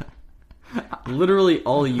 Literally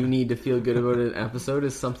all you need to feel good about an episode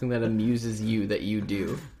is something that amuses you that you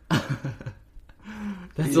do.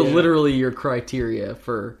 That's literally your criteria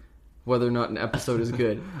for whether or not an episode is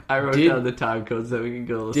good. I wrote down the time codes that we can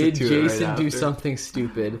go listen to. Did Jason do something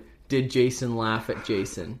stupid? Did Jason laugh at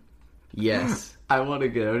Jason? Yes. I want to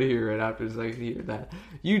get out of here right after so I can hear that.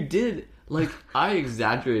 You did, like, I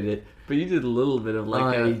exaggerated it, but you did a little bit of,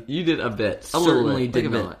 like, you did a bit. Certainly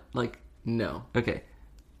did not. Bit. Like, no. Okay.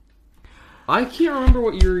 I can't remember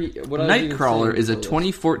what Nightcrawler is a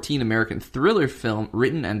 2014 American thriller film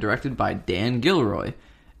written and directed by Dan Gilroy.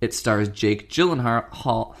 It stars Jake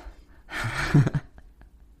Gyllenhaal.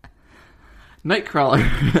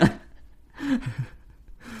 Nightcrawler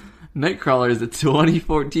is a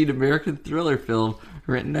 2014 American thriller film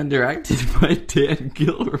written and directed by Dan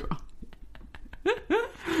Gilroy.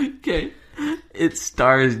 Okay. It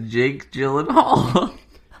stars Jake Gyllenhaal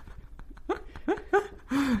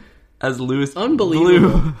as Louis Unbelievable.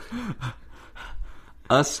 Bloom,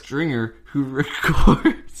 a stringer who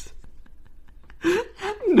records.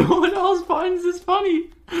 No one else finds this funny.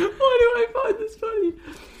 Why do I find this funny?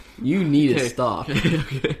 You need to stop.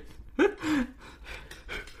 Okay.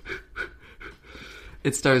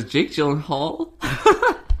 It stars Jake Gyllenhaal.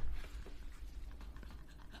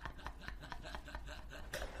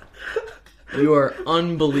 You are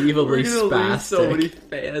unbelievably We're gonna lose spastic. so many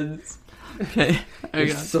fans. Okay,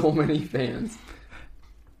 There's so many fans.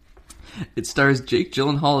 It stars Jake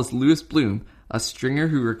Gyllenhaal as Louis Bloom, a stringer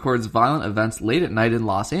who records violent events late at night in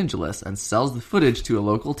Los Angeles and sells the footage to a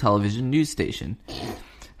local television news station.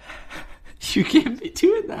 You can't be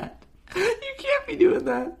doing that. You can't be doing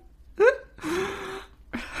that.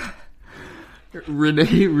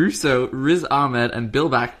 Rene Russo, Riz Ahmed, and Bill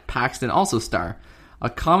Paxton also star. A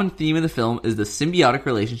common theme in the film is the symbiotic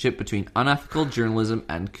relationship between unethical journalism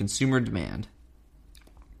and consumer demand.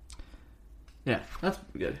 Yeah, that's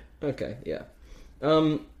good. Okay, yeah.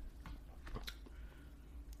 Can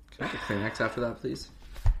I have a Kleenex after that, please?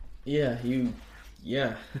 Yeah.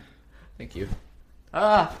 Thank you.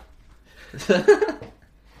 I'm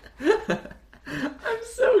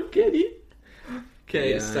so giddy.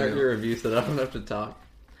 Okay, Yeah, start your review so that I don't have to talk.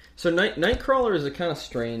 So Nightcrawler is a kind of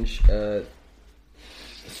strange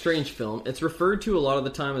film. It's referred to a lot of the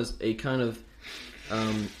time as a kind of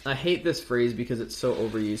I hate this phrase because it's so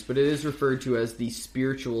overused, but it is referred to as the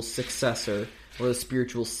spiritual successor or the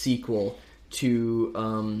spiritual sequel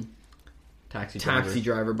to Taxi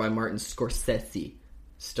Driver by Martin Scorsese,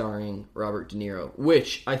 starring Robert De Niro,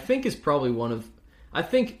 which I think is probably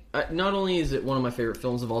not only is it one of my favorite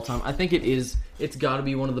films of all time, I think it's got to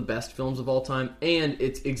be one of the best films of all time, and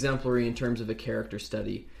it's exemplary in terms of a character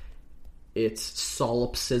study. It's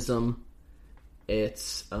solipsism,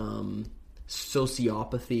 it's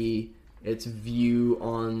sociopathy, it's view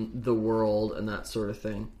on the world, and that sort of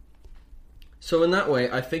thing. So in that way,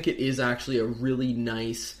 I think it is actually a really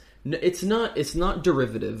nice... It's not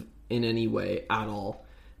derivative in any way at all,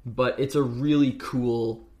 but it's a really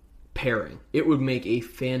cool pairing. It would make a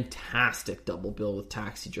fantastic double bill with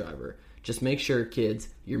Taxi Driver. Just make sure, kids,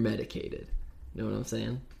 you're medicated. You know what I'm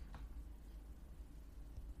saying?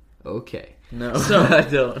 Okay. No, so, I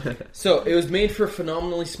don't. So it was made for a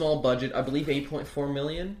phenomenally small budget. I believe $8.4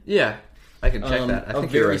 million. Yeah, I can check that. I think a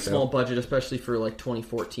very you're right, small budget, especially for like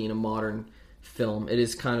 2014, a modern film. It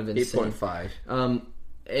is kind of insane. 8.5.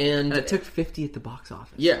 And it took 50 at the box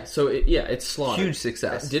office. Yeah, so it's slaughtered. Huge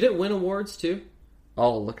success. Did it win awards too?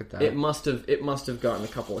 I'll look at that. It must have gotten a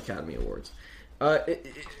couple Academy Awards.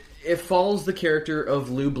 It follows the character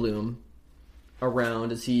of Lou Bloom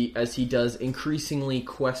around as he does increasingly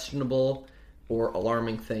questionable or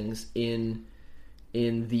alarming things in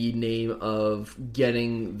the name of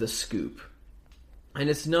getting the scoop. And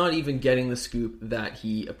it's not even getting the scoop that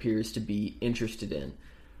he appears to be interested in.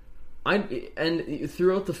 And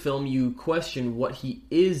throughout the film, you question what he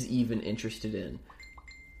is even interested in.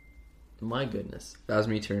 My goodness. That was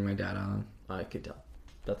me turning my dad on. I could tell.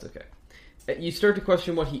 That's okay. You start to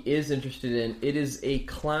question what he is interested in. It is a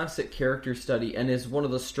classic character study and is one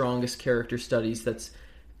of the strongest character studies that's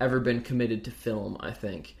ever been committed to film, I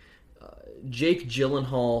think. Jake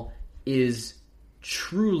Gyllenhaal is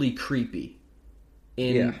truly creepy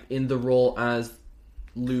in the role as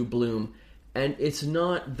Lou Bloom. And it's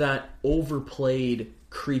not that overplayed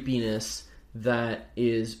creepiness that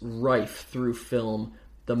is rife through film,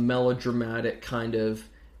 the melodramatic kind of,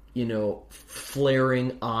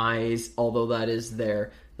 flaring eyes, although that is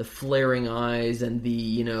there. The flaring eyes and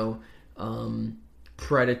the,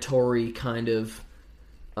 predatory kind of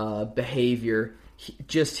behavior.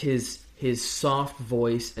 Just his soft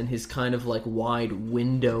voice and his kind of like wide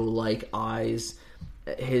window-like eyes.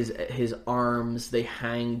 His arms, they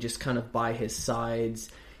hang just kind of by his sides.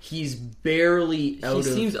 He's barely out of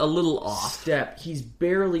He seems a little off. step. He's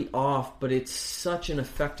barely off, but it's such an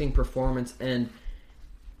affecting performance. And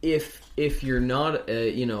if you're not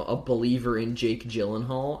a believer in Jake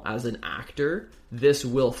Gyllenhaal as an actor, this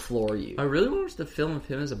will floor you. I really want to watch the film of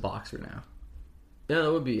him as a boxer now. Yeah,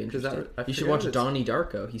 that would be interesting. You should watch Donnie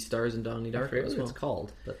Darko. He stars in Donnie Darko as well. It's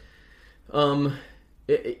called. But...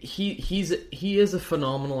 he is a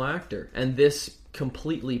phenomenal actor, and this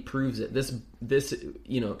completely proves it. This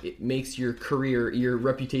it makes your career, your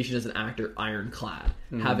reputation as an actor ironclad,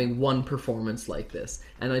 having one performance like this.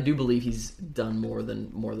 And I do believe he's done more than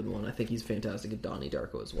one. I think he's fantastic at Donnie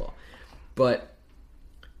Darko as well. But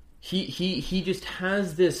he just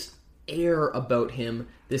has this air about him,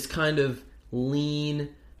 this kind of lean,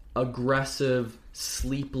 aggressive,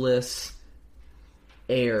 sleepless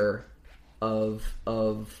air of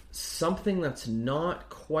something that's not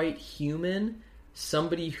quite human,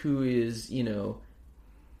 somebody who is,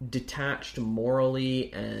 detached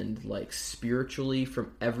morally and like spiritually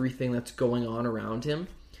from everything that's going on around him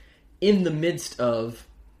in the midst of,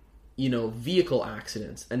 vehicle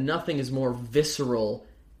accidents. And nothing is more visceral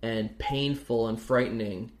and painful and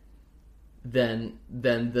frightening than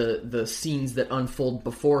the scenes that unfold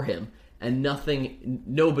before him. And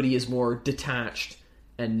nobody is more detached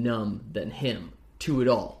and numb than him to it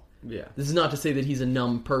all. Yeah. This is not to say that he's a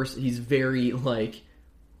numb person. He's very,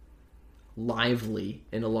 lively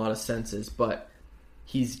in a lot of senses, but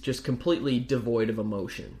he's just completely devoid of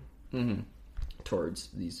emotion towards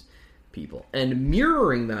these people. And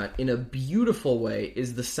mirroring that in a beautiful way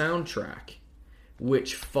is the soundtrack,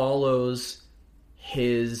 which follows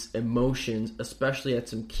his emotions, especially at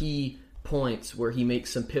some key points where he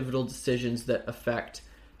makes some pivotal decisions that affect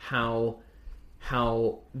how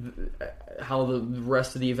the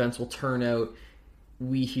rest of the events will turn out.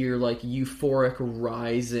 We hear euphoric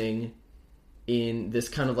rising in this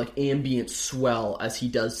kind of ambient swell as he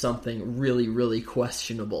does something really, really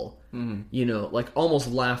questionable. Almost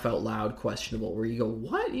laugh out loud questionable, where you go,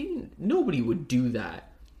 what? Nobody would do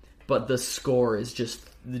that. But the score is just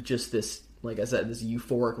this, like I said, this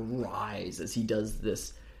euphoric rise as he does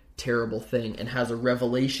this terrible thing and has a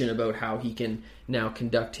revelation about how he can now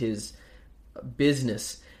conduct his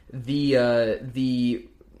business. The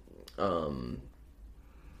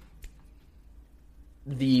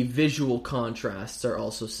visual contrasts are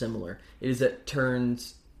also similar. It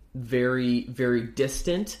turns very, very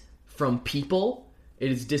distant from people.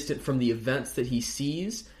 It is distant from the events that he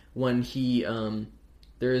sees when he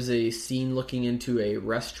there is a scene looking into a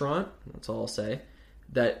restaurant, that's all I'll say,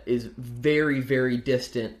 that is very, very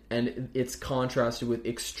distant, and it's contrasted with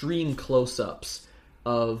extreme close-ups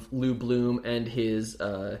of Lou Bloom and his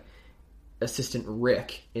assistant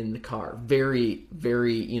Rick in the car. Very,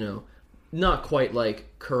 very, not quite like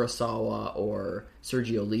Kurosawa or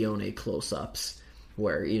Sergio Leone close-ups,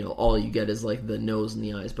 where, all you get is the nose and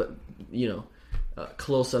the eyes, but,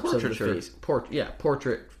 close-ups of the face.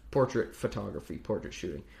 Portrait photography, portrait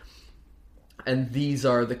shooting. And these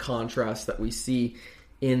are the contrasts that we see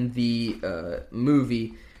in the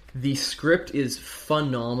movie. The script is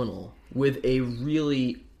phenomenal, with a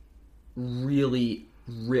really, really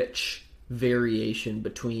rich variation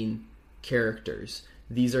between characters.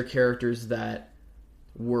 These are characters that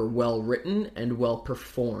were well written and well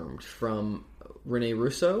performed, from Renee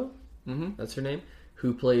Russo, that's her name,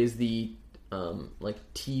 who plays the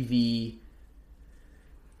TV.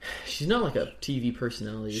 She's not a TV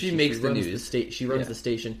personality. She makes the news. She runs the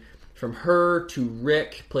station. From her to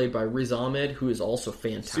Rick, played by Riz Ahmed, who is also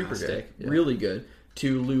fantastic, super good. Yeah. really good,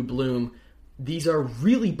 to Lou Bloom. These are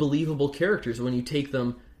really believable characters when you take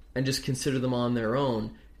them and just consider them on their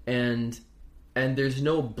own. And there's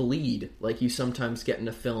no bleed like you sometimes get in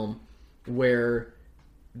a film where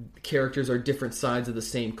characters are different sides of the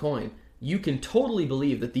same coin. You can totally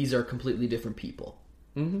believe that these are completely different people.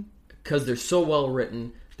 Because they're so well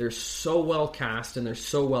written, they're so well cast, and they're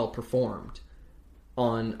so well performed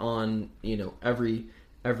on every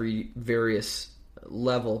various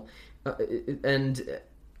level.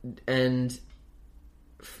 And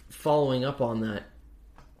following up on that,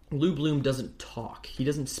 Lou Bloom doesn't talk. He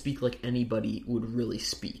doesn't speak like anybody would really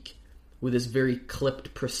speak, with this very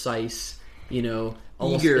clipped, precise,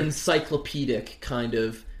 almost eager, encyclopedic kind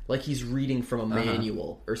of, like he's reading from a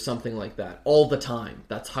manual or something like that all the time.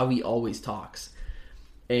 That's how he always talks.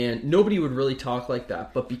 And nobody would really talk like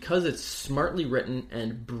that, but because it's smartly written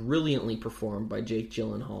and brilliantly performed by Jake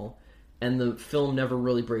Gyllenhaal, and the film never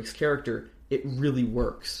really breaks character, it really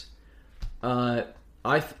works. I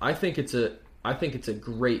think it's a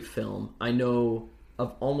great film. I know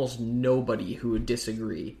of almost nobody who would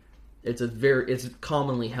disagree it's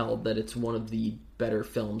commonly held that it's one of the better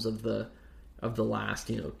films of the last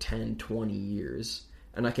 10, 20 years,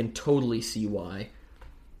 and I can totally see why.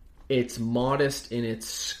 It's modest in its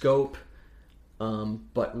scope,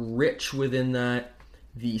 but rich within that.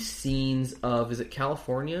 The scenes of, is it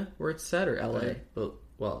California where it's set, or LA?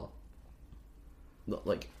 Well,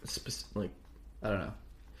 like I don't know.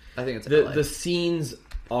 I think it's LA. The scenes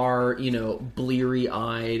are,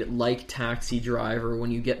 bleary-eyed, like Taxi Driver,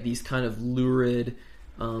 when you get these kind of lurid,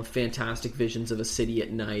 fantastic visions of a city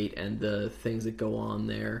at night and the things that go on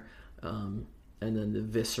there, and then the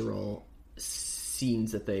visceral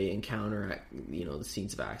scenes that they encounter at, the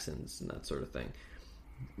scenes of accidents and that sort of thing.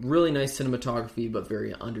 Really nice cinematography, but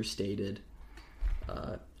very understated.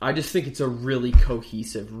 I just think it's a really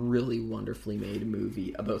cohesive, really wonderfully made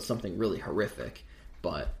movie about something really horrific.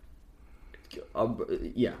 But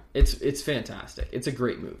yeah, it's fantastic. It's a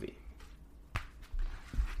great movie.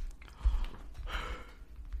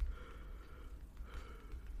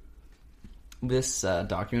 This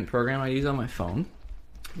document program I use on my phone,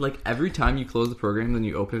 like every time you close the program, then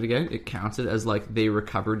you open it again, it counts it as like they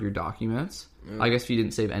recovered your documents. I guess if you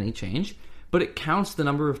didn't save any change, but it counts the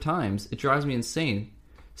number of times. It drives me insane.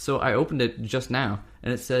 So I opened it just now,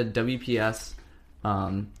 and it said WPS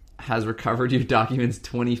has recovered your documents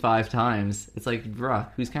 25 times. It's like, bruh,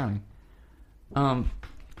 who's counting?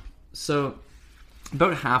 So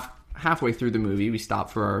about halfway through the movie, we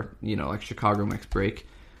stopped for our Chicago mix break.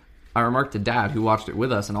 I remarked to Dad, who watched it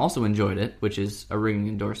with us and also enjoyed it, which is a ringing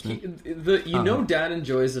endorsement. Dad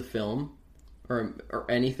enjoys a film or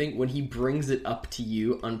anything when he brings it up to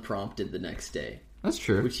you unprompted the next day. That's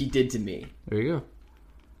true. Which he did to me. There you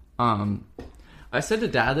go. I said to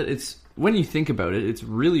Dad that it's, when you think about it, it's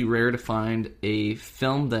really rare to find a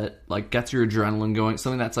film that like gets your adrenaline going,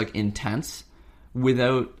 something that's like intense,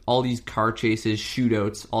 without all these car chases,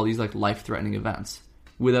 shootouts, all these like life-threatening events,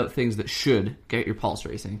 without things that should get your pulse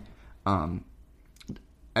racing.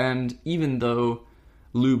 And even though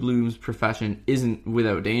Lou Bloom's profession isn't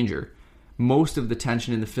without danger, most of the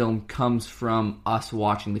tension in the film comes from us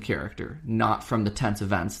watching the character, not from the tense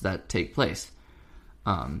events that take place.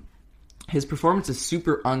 His performance is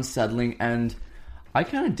super unsettling, and I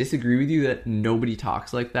kind of disagree with you that nobody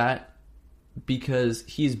talks like that, because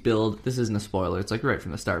he's billed, this isn't a spoiler, it's like right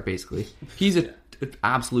from the start basically, he's an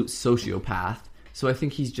absolute sociopath, so I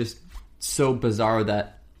think he's just so bizarre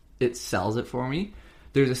that it sells it for me.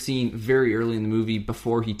 There's a scene very early in the movie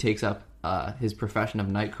before he takes up his profession of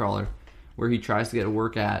Nightcrawler, where he tries to get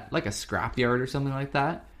work at like a scrapyard or something like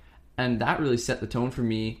that, and that really set the tone for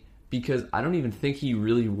me, because I don't even think he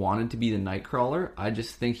really wanted to be the Nightcrawler. I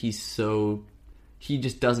just think he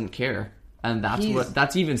just doesn't care, and that's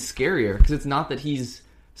even scarier, because it's not that he's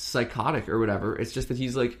psychotic or whatever, it's just that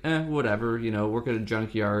he's like, whatever, work at a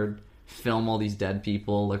junkyard, film all these dead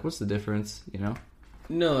people, like what's the difference,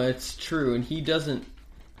 No, it's true, and he doesn't,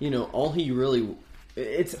 all he really,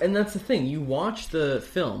 and that's the thing, you watch the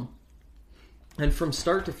film, and from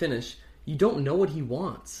start to finish, you don't know what he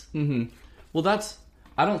wants. Mm-hmm. Well,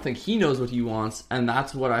 I don't think he knows what he wants, and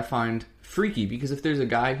that's what I find freaky, because if there's a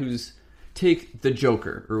guy who's, take the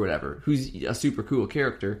Joker or whatever, who's a super cool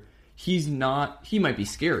character, he might be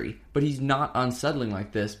scary, but he's not unsettling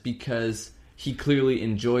like this, because he clearly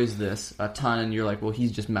enjoys this a ton, and you're like, well,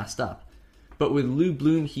 he's just messed up. But with Lou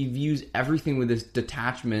Bloom, he views everything with this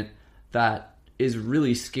detachment that is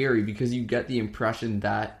really scary, because you get the impression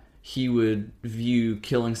that he would view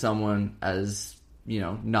killing someone as,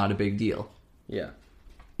 not a big deal. Yeah.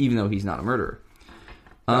 Even though he's not a murderer.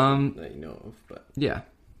 That you know of, but... Yeah.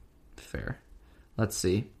 Fair. Let's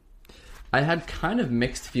see. I had kind of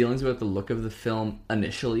mixed feelings about the look of the film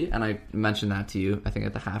initially, and I mentioned that to you, I think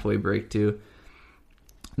at the halfway break too.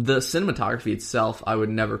 The cinematography itself, I would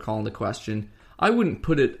never call into question. I wouldn't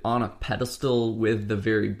put it on a pedestal with the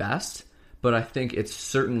very best, but I think it's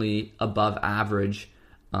certainly above average.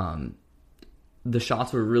 The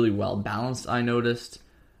shots were really well balanced, I noticed.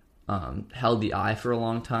 Held the eye for a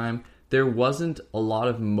long time. There wasn't a lot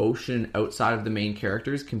of motion outside of the main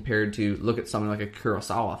characters compared to, look at something like a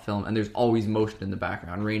Kurosawa film, and there's always motion in the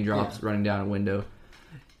background. Raindrops running down a window.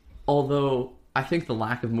 Although, I think the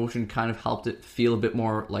lack of motion kind of helped it feel a bit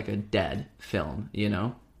more like a dead film,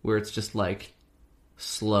 where it's just like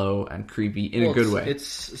slow and creepy in a good way.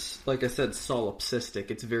 It's, like I said,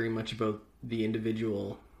 solipsistic. It's very much about the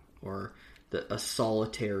individual, or a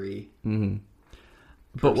solitary person.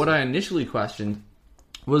 But what I initially questioned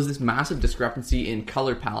was this massive discrepancy in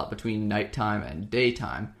color palette between nighttime and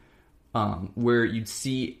daytime, where you'd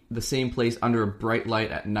see the same place under a bright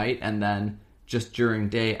light at night and then just during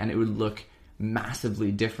day, and it would look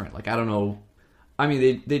massively different. Like, I don't know I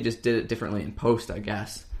mean, they just did it differently in post, I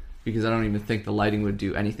guess, because I don't even think the lighting would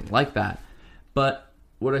do anything like that. But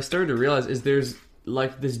what I started to realize is there's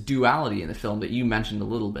like this duality in the film that you mentioned a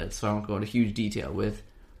little bit, so I won't go into huge detail with.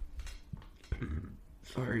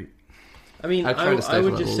 Sorry. I mean, I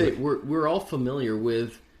would just say we're all familiar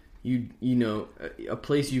with you know, a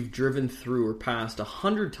place you've driven through or passed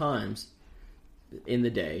 100 times in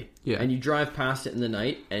the day, and you drive past it in the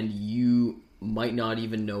night, and you might not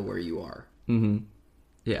even know where you are. Mm-hmm.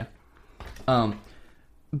 Yeah.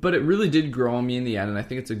 But it really did grow on me in the end, and I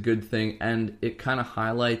think it's a good thing, and it kind of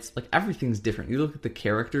highlights, like, everything's different. You look at the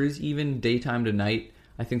characters, even daytime to night,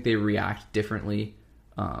 I think they react differently,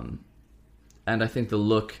 and I think the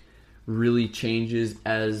look really changes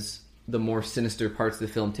as the more sinister parts of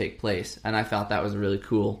the film take place, and I thought that was a really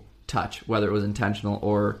cool touch, whether it was intentional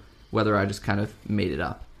or whether I just kind of made it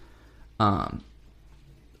up.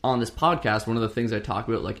 On this podcast, one of the things I talk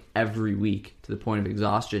about like every week to the point of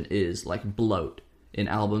exhaustion is like bloat in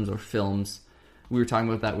albums or films. We were talking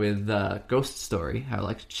about that with Ghost Story, how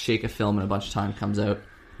like shake a film and a bunch of time comes out.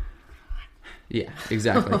 Yeah,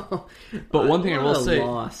 exactly. But one thing I will say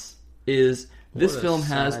is this film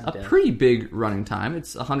has a pretty big running time.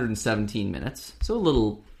 It's 117 minutes, so a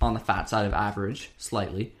little on the fat side of average,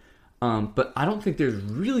 slightly. But I don't think there's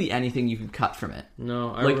really anything you can cut from it.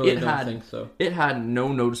 No, I really don't think so. It had no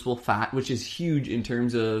noticeable fat, which is huge in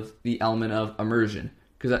terms of the element of immersion.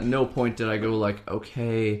 Because at no point did I go like,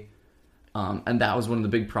 okay... and that was one of the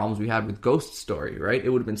big problems we had with Ghost Story, right? It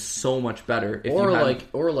would have been so much better if or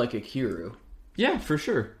like Akiru. Yeah, for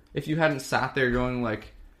sure. If you hadn't sat there going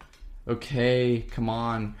like, okay, come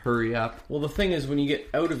on, hurry up. Well, the thing is, when you get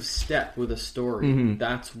out of step with a story,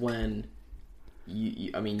 that's when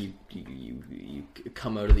you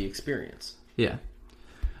come out of the experience. Yeah.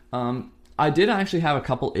 I did actually have a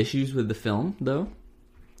couple issues with the film, though,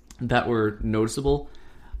 that were noticeable.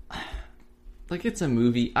 Like, it's a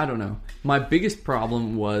movie. I don't know. My biggest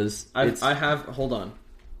problem was... Hold on.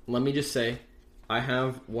 Let me just say, I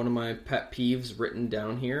have one of my pet peeves written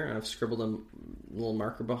down here, and I've scribbled a little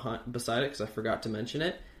marker beside it because I forgot to mention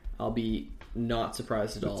it. I'll be not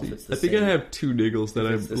surprised at all if it's the same. I think I have two niggles that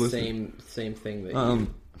I've listed. Same thing that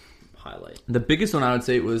you highlight. The biggest one I would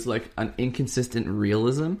say was, like, an inconsistent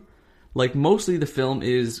realism. Like, mostly the film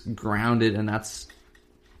is grounded, and that's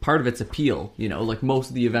part of its appeal. You know, like, most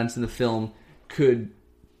of the events in the film could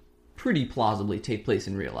pretty plausibly take place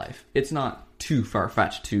in real life. It's not too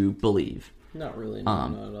far-fetched to believe. Not really,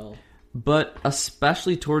 not at all. But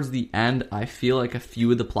especially towards the end, I feel like a few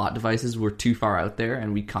of the plot devices were too far out there,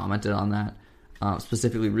 and we commented on that,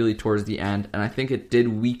 specifically really towards the end. And I think it did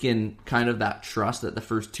weaken kind of that trust that the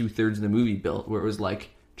first 2/3 of the movie built, where it was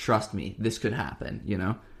like, trust me, this could happen, you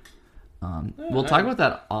know? We'll talk about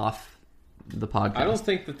that off the podcast. I don't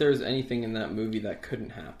think that there's anything in that movie that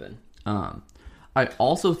couldn't happen. I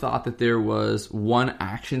also thought that there was one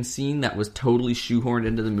action scene that was totally shoehorned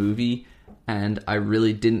into the movie, and I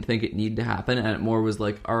really didn't think it needed to happen, and it more was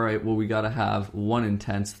like, alright, well, we gotta have one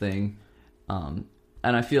intense thing. And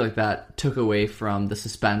I feel like that took away from the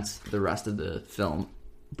suspense the rest of the film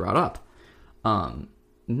brought up.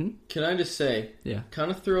 Can I just say,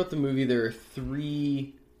 kind of throughout the movie, there are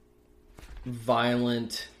 3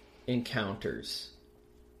 violent encounters.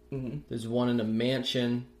 There's one in a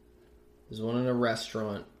mansion, there's one in a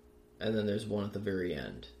restaurant, and then there's one at the very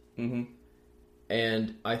end.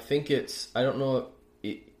 And I think I don't know,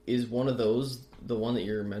 is one of those the one that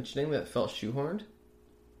you're mentioning that felt shoehorned?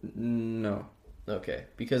 No. Okay,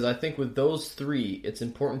 because I think with those 3, it's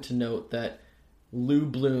important to note that Lou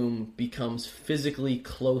Bloom becomes physically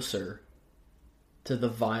closer to the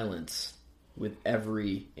violence with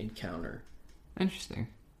every encounter. Interesting.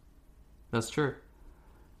 That's true.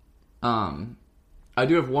 I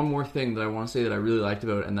do have one more thing that I want to say that I really liked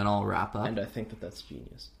about it, and then I'll wrap up. And I think that that's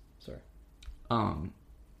genius. Sorry.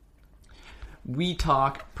 We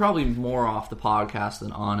talk, probably more off the podcast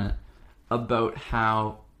than on it, about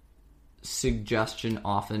how suggestion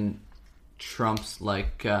often trumps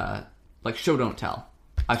like show don't tell.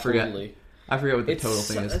 I forget what the total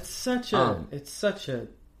thing is. It's such a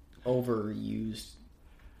overused.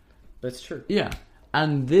 That's true. Yeah.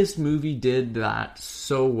 And this movie did that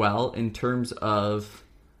so well in terms of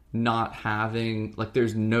not having, like,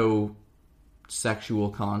 there's no sexual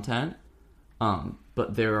content,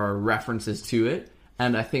 but there are references to it,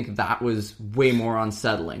 and I think that was way more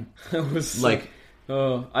unsettling. It was like,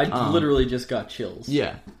 I literally just got chills.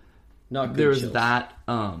 Yeah. Not good There's chills. that,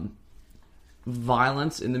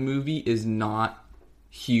 violence in the movie is not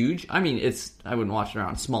huge. I mean, I wouldn't watch it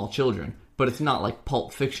around small children, but it's not like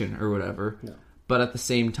Pulp Fiction or whatever. No. But at the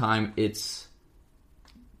same time, it's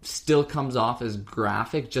still comes off as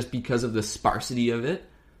graphic just because of the sparsity of it.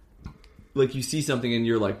 Like, you see something and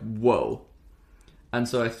you're like, whoa. And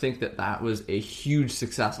so I think that was a huge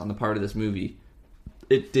success on the part of this movie.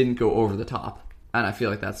 It didn't go over the top. And I feel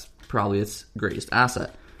like that's probably its greatest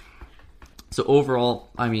asset. So overall,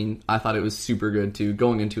 I mean, I thought it was super good too.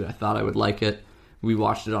 Going into it, I thought I would like it. We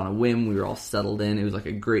watched it on a whim. We were all settled in. It was like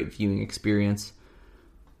a great viewing experience.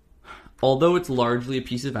 Although it's largely a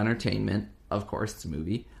piece of entertainment, of course, it's a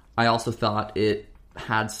movie, I also thought it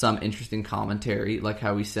had some interesting commentary, like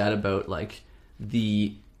how we said about like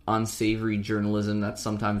the unsavory journalism that's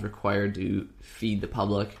sometimes required to feed the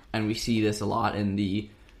public, and we see this a lot in the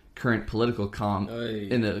current political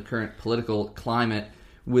climate,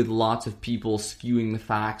 with lots of people skewing the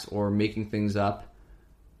facts or making things up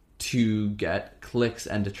to get clicks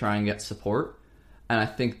and to try and get support. And I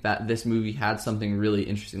think that this movie had something really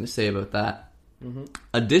interesting to say about that. Mm-hmm.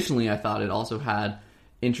 Additionally, I thought it also had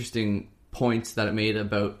interesting points that it made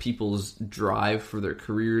about people's drive for their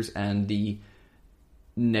careers and the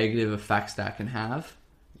negative effects that can have.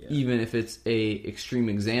 Yeah. Even if it's a extreme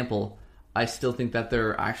example, I still think that there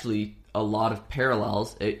are actually a lot of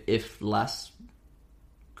parallels, if less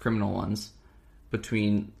criminal ones,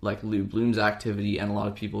 between like Lou Bloom's activity and a lot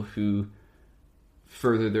of people who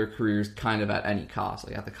further their careers kind of at any cost,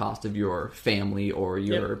 like at the cost of your family or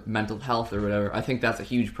your mental health or whatever. I think that's a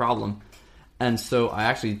huge problem. And so I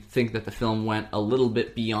actually think that the film went a little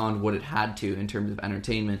bit beyond what it had to in terms of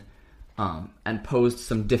entertainment, and posed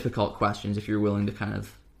some difficult questions if you're willing to kind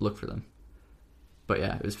of look for them. But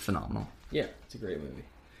yeah, it was phenomenal. Yeah, it's a great movie.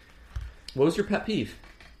 What was your pet peeve?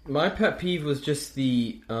 My pet peeve was just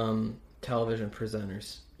the television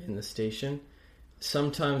presenters in the station.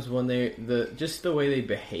 Sometimes when just the way they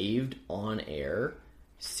behaved on air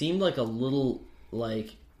seemed like a little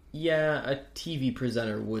like, yeah, a TV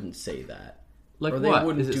presenter wouldn't say that. Like, or they what?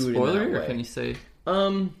 wouldn't Is it do spoilery, it in that way. Or can you say?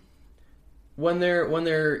 When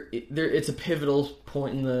they're it's a pivotal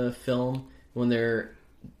point in the film when they're,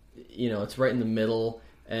 it's right in the middle,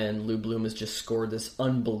 and Lou Bloom has just scored this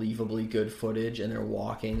unbelievably good footage, and they're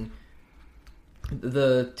walking.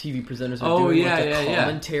 The TV presenters are doing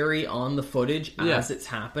commentary on the footage as it's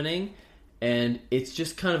happening, and it's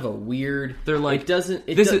just kind of a weird. They're like, this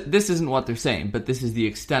isn't what they're saying, but this is the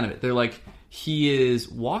extent of it. They're like, he is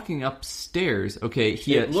walking upstairs. Okay,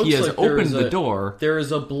 he has like opened the door. There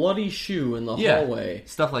is a bloody shoe in the hallway,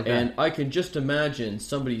 stuff like that, and I can just imagine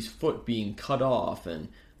somebody's foot being cut off and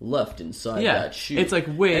left inside that shoe. It's like,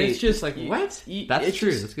 wait, and it's just like, what? That's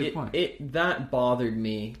true. That's a good point. That bothered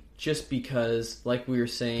me. Just because, like we were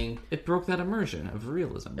saying... It broke that immersion of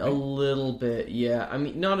realism, right? A little bit, yeah. I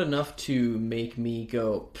mean, not enough to make me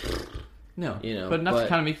go... No, but enough to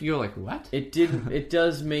kind of make you go like, what? It didn't. It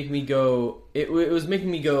does make me go... It was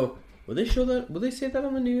making me go, will they show that? Will they say that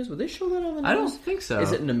on the news? Will they show that on the news? I don't think so.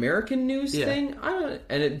 Is it an American news thing? I don't...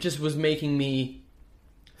 And it just was making me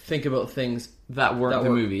think about things that weren't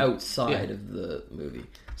the movie. Outside of the movie.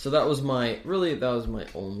 So that was my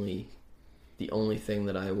only... The only thing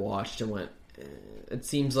that I watched and went, it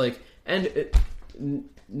seems like, and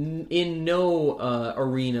in no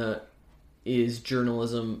arena is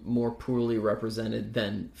journalism more poorly represented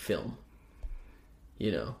than film.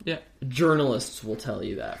 Yeah. Journalists will tell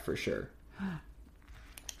you that for sure.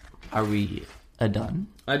 Are we done?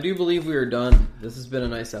 I do believe we are done. This has been a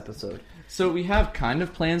nice episode. So we have kind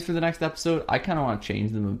of plans for the next episode. I kind of want to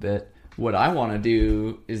change them a bit. What I want to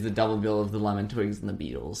do is the double bill of the Lemon Twigs and the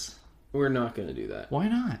Beatles. We're not going to do that. Why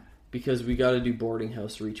not? Because we got to do Boarding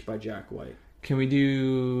House Reach by Jack White. Can we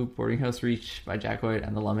do Boarding House Reach by Jack White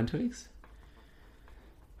and the Lemon Twigs?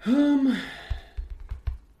 Maybe.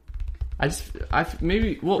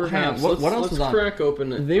 Well, hang on. What else was on? Let's crack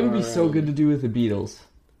open. They would be so good to do with the Beatles.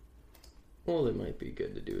 Well, they might be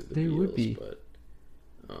good to do with the Beatles. They would be. But,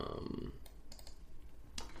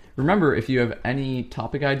 remember, if you have any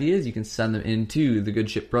topic ideas, you can send them into the Good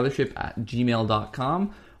Ship Brothership at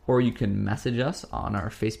gmail.com, or you can message us on our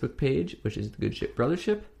Facebook page, which is the Good Ship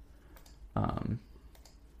Brothership. And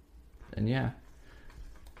yeah.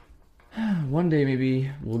 One day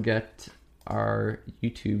maybe we'll get our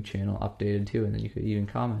YouTube channel updated too, and then you could even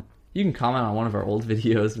comment. You can comment on one of our old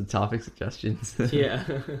videos with topic suggestions. Yeah.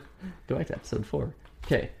 Go back to episode 4.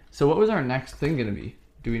 Okay, so what was our next thing going to be?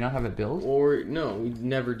 Do we not have it built? Or, no, we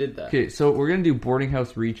never did that. Okay, so we're going to do Boarding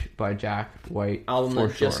House Reach by Jack White. Album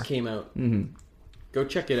that just came out. Mm-hmm. Go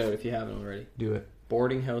check it out if you haven't already. Do it.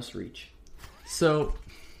 Boarding House Reach. So,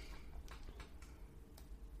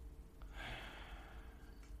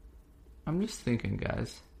 I'm just thinking,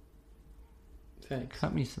 guys. Thanks.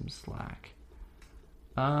 Cut me some slack.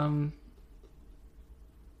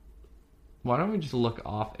 Why don't we just look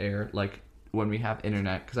off air, like when we have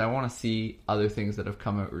internet? Because I want to see other things that have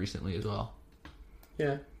come out recently as well.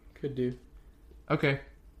 Yeah, could do. Okay.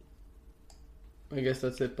 I guess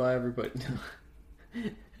that's it. Bye, everybody.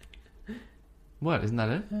 What? Isn't that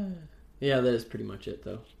it? Yeah, that is pretty much it,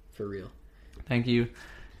 though. For real. Thank you.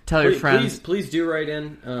 Tell your friends. Please do write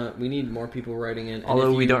in. We need more people writing in.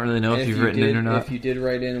 Although we don't really know if you've written in or not. If you did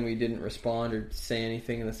write in and we didn't respond or say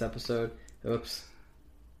anything in this episode, oops.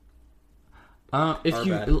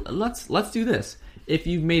 Let's do this. If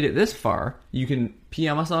you've made it this far, you can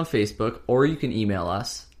PM us on Facebook or you can email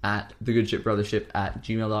us at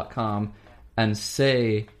thegoodshipbrothership@gmail.com and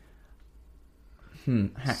say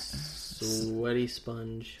Sweaty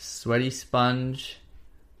sponge. Sweaty sponge.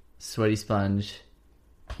 Sweaty sponge.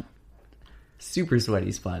 Super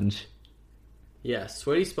sweaty sponge. Yeah,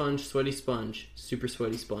 sweaty sponge, super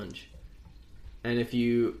sweaty sponge. And if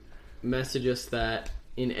you message us that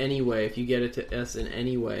in any way, if you get it to us in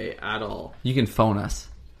any way at all, you can phone us.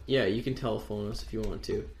 Yeah, you can telephone us if you want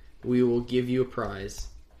to. We will give you a prize.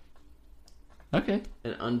 Okay.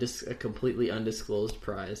 A completely undisclosed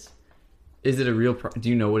prize. Is it a real prize? Do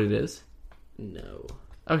you know what it is? No.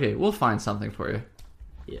 Okay, we'll find something for you.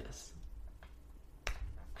 Yes.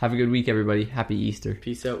 Have a good week, everybody. Happy Easter.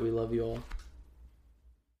 Peace out. We love you all.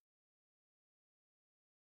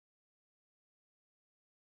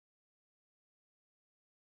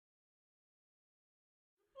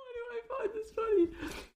 Why do I find this funny?